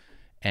far.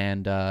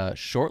 And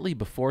shortly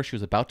before she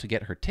was about to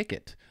get her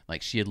ticket,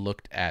 like she had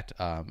looked at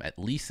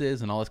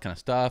leases and all this kind of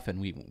stuff,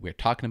 and we're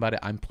talking about it.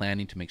 I'm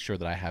planning to make sure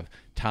that I have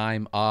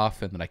time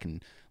off and that I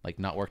can like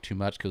not work too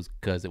much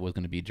because it was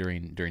going to be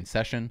during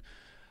session.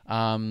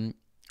 The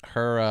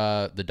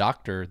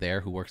doctor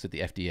there who works at the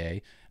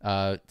FDA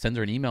sends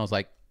her an email. Is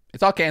like,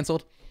 it's all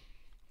canceled.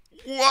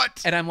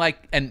 What? And I'm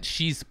like, and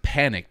she's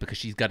panicked because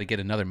she's got to get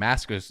another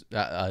master's,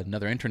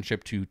 another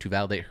internship to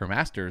validate her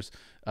master's,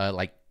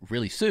 like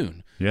really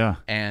soon. Yeah.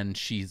 And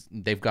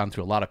they've gone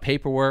through a lot of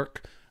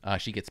paperwork.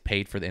 She gets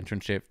paid for the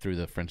internship through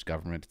the French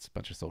government. It's a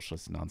bunch of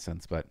socialist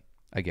nonsense, but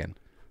again,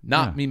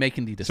 not me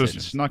making the decisions. So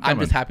it's not I'm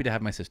coming. just happy to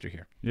have my sister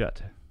here. Yeah.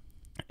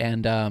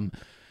 And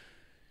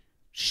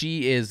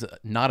she is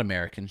not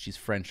American. She's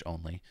French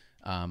only.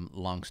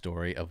 Long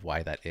story of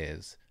why that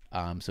is.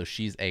 So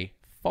she's a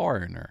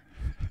foreigner.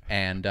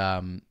 And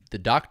the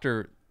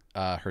doctor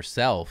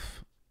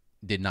herself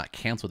did not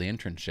cancel the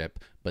internship,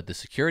 but the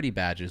security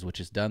badges, which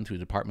is done through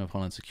the Department of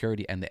Homeland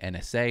Security and the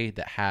NSA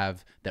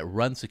that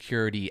run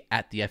security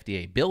at the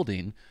FDA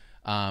building,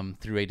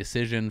 through a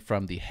decision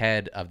from the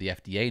head of the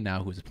FDA now,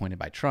 who was appointed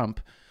by Trump.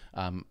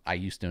 I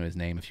used to know his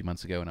name a few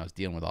months ago when I was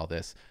dealing with all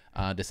this.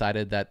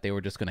 Decided that they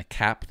were just going to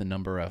cap the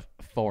number of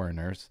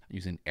foreigners,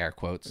 using air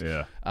quotes.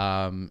 Yeah.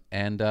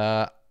 And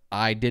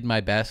I did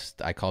my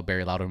best. I called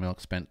Barry Loudermilk,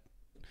 spent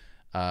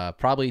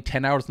probably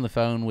 10 hours on the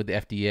phone with the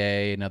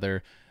FDA,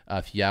 another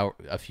a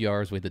few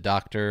hours with the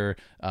doctor,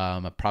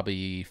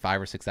 probably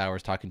 5 or 6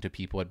 hours talking to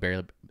people at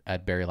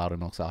Barry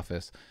Loudermilk's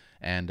office,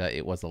 and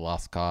it was a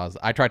lost cause.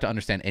 I tried to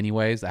understand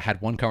anyways. I had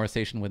one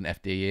conversation with an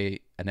FDA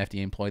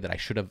employee that I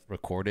should have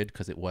recorded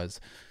because it was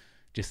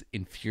just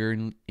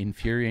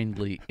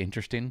infuriatingly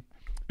interesting.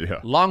 Yeah.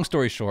 Long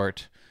story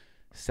short,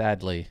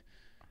 sadly,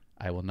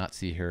 I will not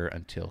see her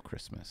until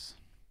Christmas,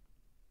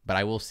 but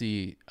I will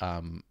see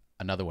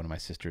another one of my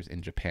sisters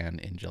in Japan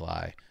in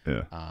July.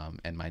 Yeah.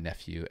 And my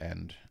nephew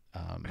and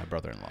my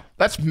brother-in-law.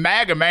 That's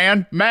MAGA,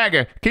 man.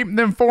 MAGA, keeping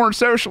them foreign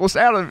socialists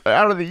out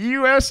of the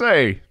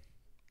USA.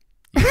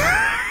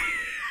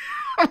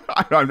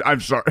 I'm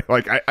sorry.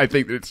 Like I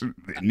think it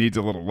needs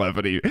a little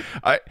levity.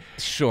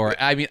 Sure.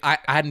 I mean, I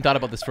hadn't thought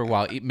about this for a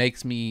while. It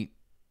makes me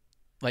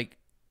like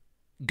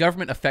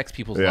government affects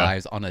people's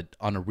lives on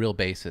a real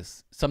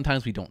basis.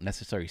 Sometimes we don't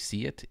necessarily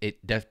see it.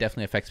 It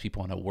definitely affects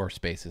people on a worse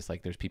basis.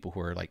 Like there's people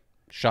who are like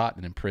shot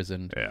and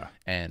imprisoned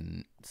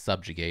and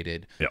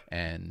subjugated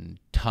and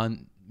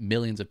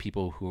millions of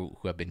people who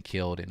have been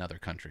killed in other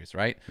countries,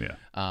 right?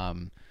 Yeah.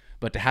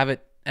 But to have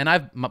it,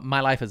 and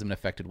my life has been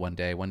affected one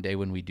day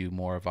when we do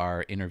more of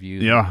our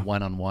interviews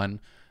one-on-one.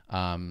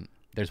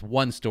 There's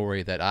one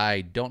story that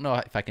I don't know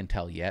if I can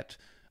tell yet,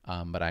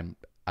 but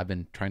I've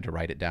been trying to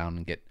write it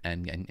down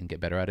and get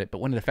better at it. But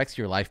when it affects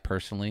your life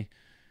personally,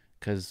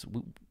 because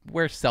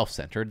we're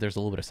self-centered, there's a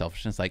little bit of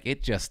selfishness. Like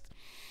it's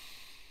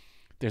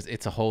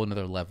a whole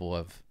another level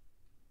of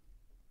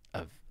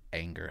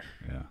anger.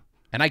 Yeah.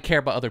 And I care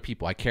about other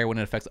people. I care when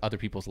it affects other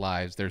people's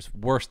lives. There's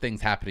worse things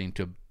happening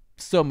to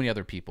so many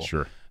other people.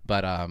 Sure.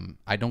 But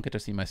I don't get to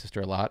see my sister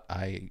a lot.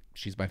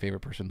 She's my favorite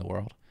person in the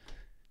world.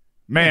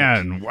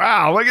 Man,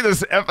 wow, look at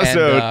this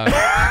episode.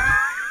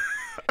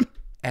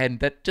 And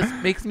that just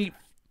makes me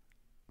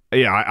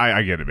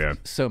I get it, man.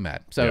 so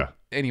mad. So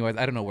anyways,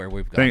 I don't know where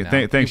we've gone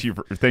now. Thank you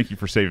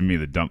for saving me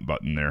the dump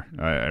button there.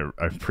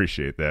 I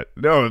appreciate that.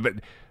 No, but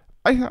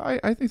I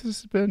think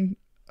this has been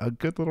a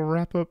good little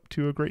wrap up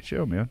to a great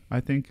show, man. I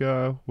think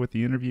with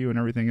the interview and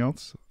everything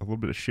else, a little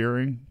bit of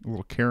sharing, a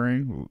little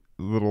caring,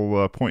 a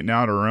little pointing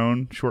out our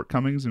own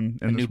shortcomings in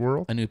this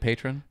world. A new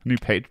patron.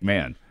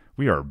 Man,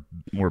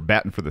 we're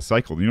batting for the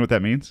cycle. Do you know what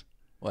that means?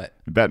 What?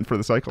 Batting for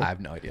the cycle? I have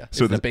no idea.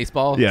 So Is it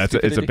baseball? Yeah,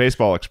 it's a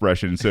baseball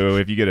expression. So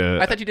if you get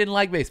I thought you didn't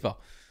like baseball.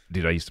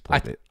 Dude, I used to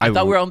play it. I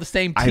thought we were on the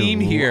same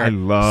team here. I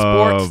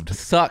loved sports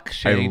suck,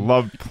 Shane. I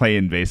loved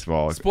playing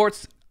baseball.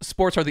 Sports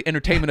are the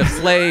entertainment of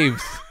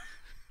slaves.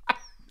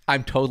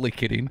 I'm totally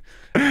kidding.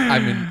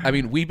 I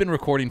mean, we've been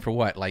recording for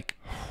what, like?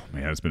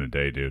 Man, it's been a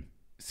day, dude.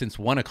 Since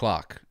 1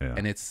 o'clock,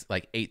 and it's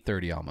like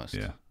 8:30 almost.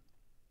 Yeah,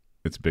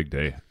 it's a big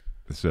day.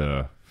 It's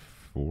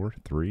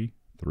three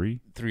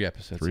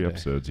episodes. Three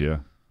episodes. Yeah.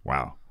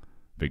 Wow,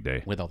 big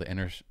day. With all the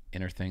inner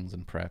things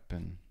and prep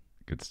and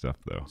good stuff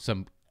though.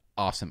 Some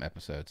awesome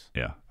episodes.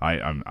 Yeah,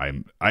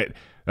 I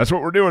that's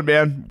what we're doing,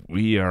 man.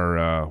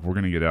 We're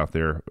gonna get out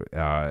there,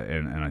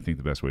 and I think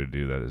the best way to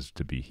do that is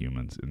to be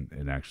humans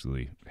and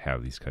actually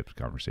have these types of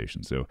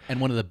conversations. So,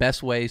 and one of the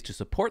best ways to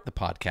support the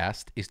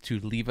podcast is to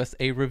leave us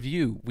a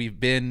review. We've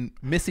been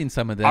missing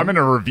some of them. I'm in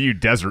a review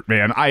desert,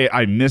 man.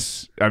 I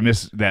miss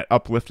that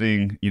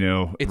uplifting,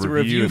 It's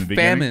review a review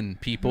famine,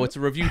 people. It's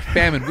a review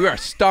famine. We are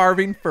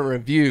starving for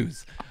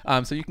reviews.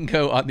 So you can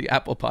go on the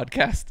Apple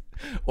Podcast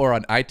or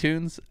on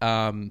iTunes.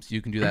 So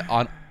you can do that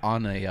on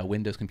a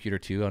Windows computer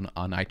too,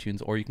 on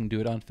iTunes, or you can do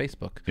it on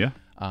Facebook. Yeah.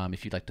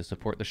 If you'd like to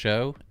support the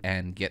show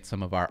and get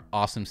some of our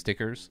awesome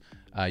stickers,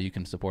 you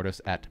can support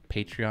us at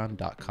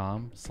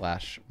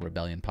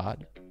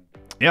patreon.com/rebellionpod.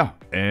 Yeah,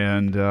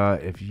 and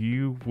if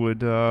you would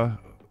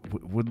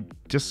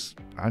just,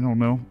 I don't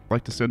know,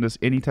 like to send us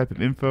any type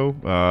of info,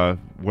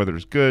 whether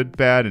it's good,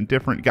 bad, and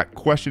different. You got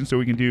questions so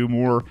we can do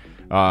more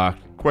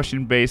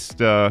question-based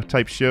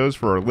type shows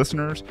for our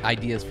listeners.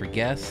 Ideas for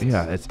guests.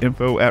 Yeah, it's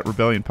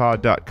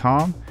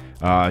info@rebellionpod.com.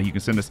 You can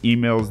send us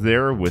emails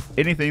there with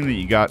anything that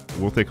you got.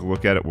 We'll take a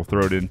look at it. We'll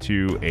throw it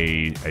into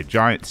a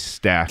giant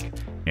stack,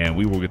 and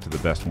we will get to the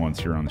best ones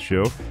here on the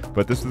show.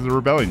 But this is The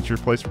Rebellion. It's your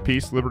place for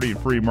peace, liberty, and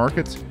free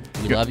markets.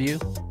 We love you.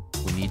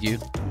 We need you.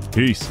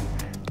 Peace.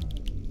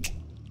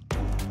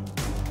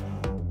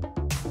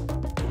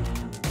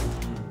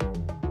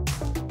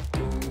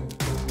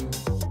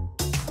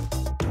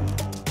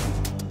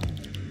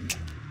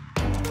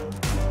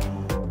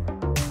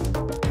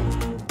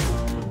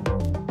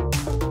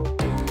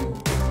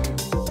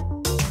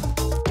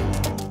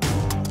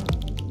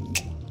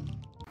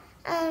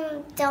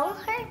 Don't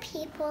hurt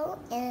people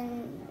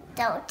and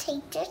don't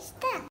take their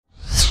stuff.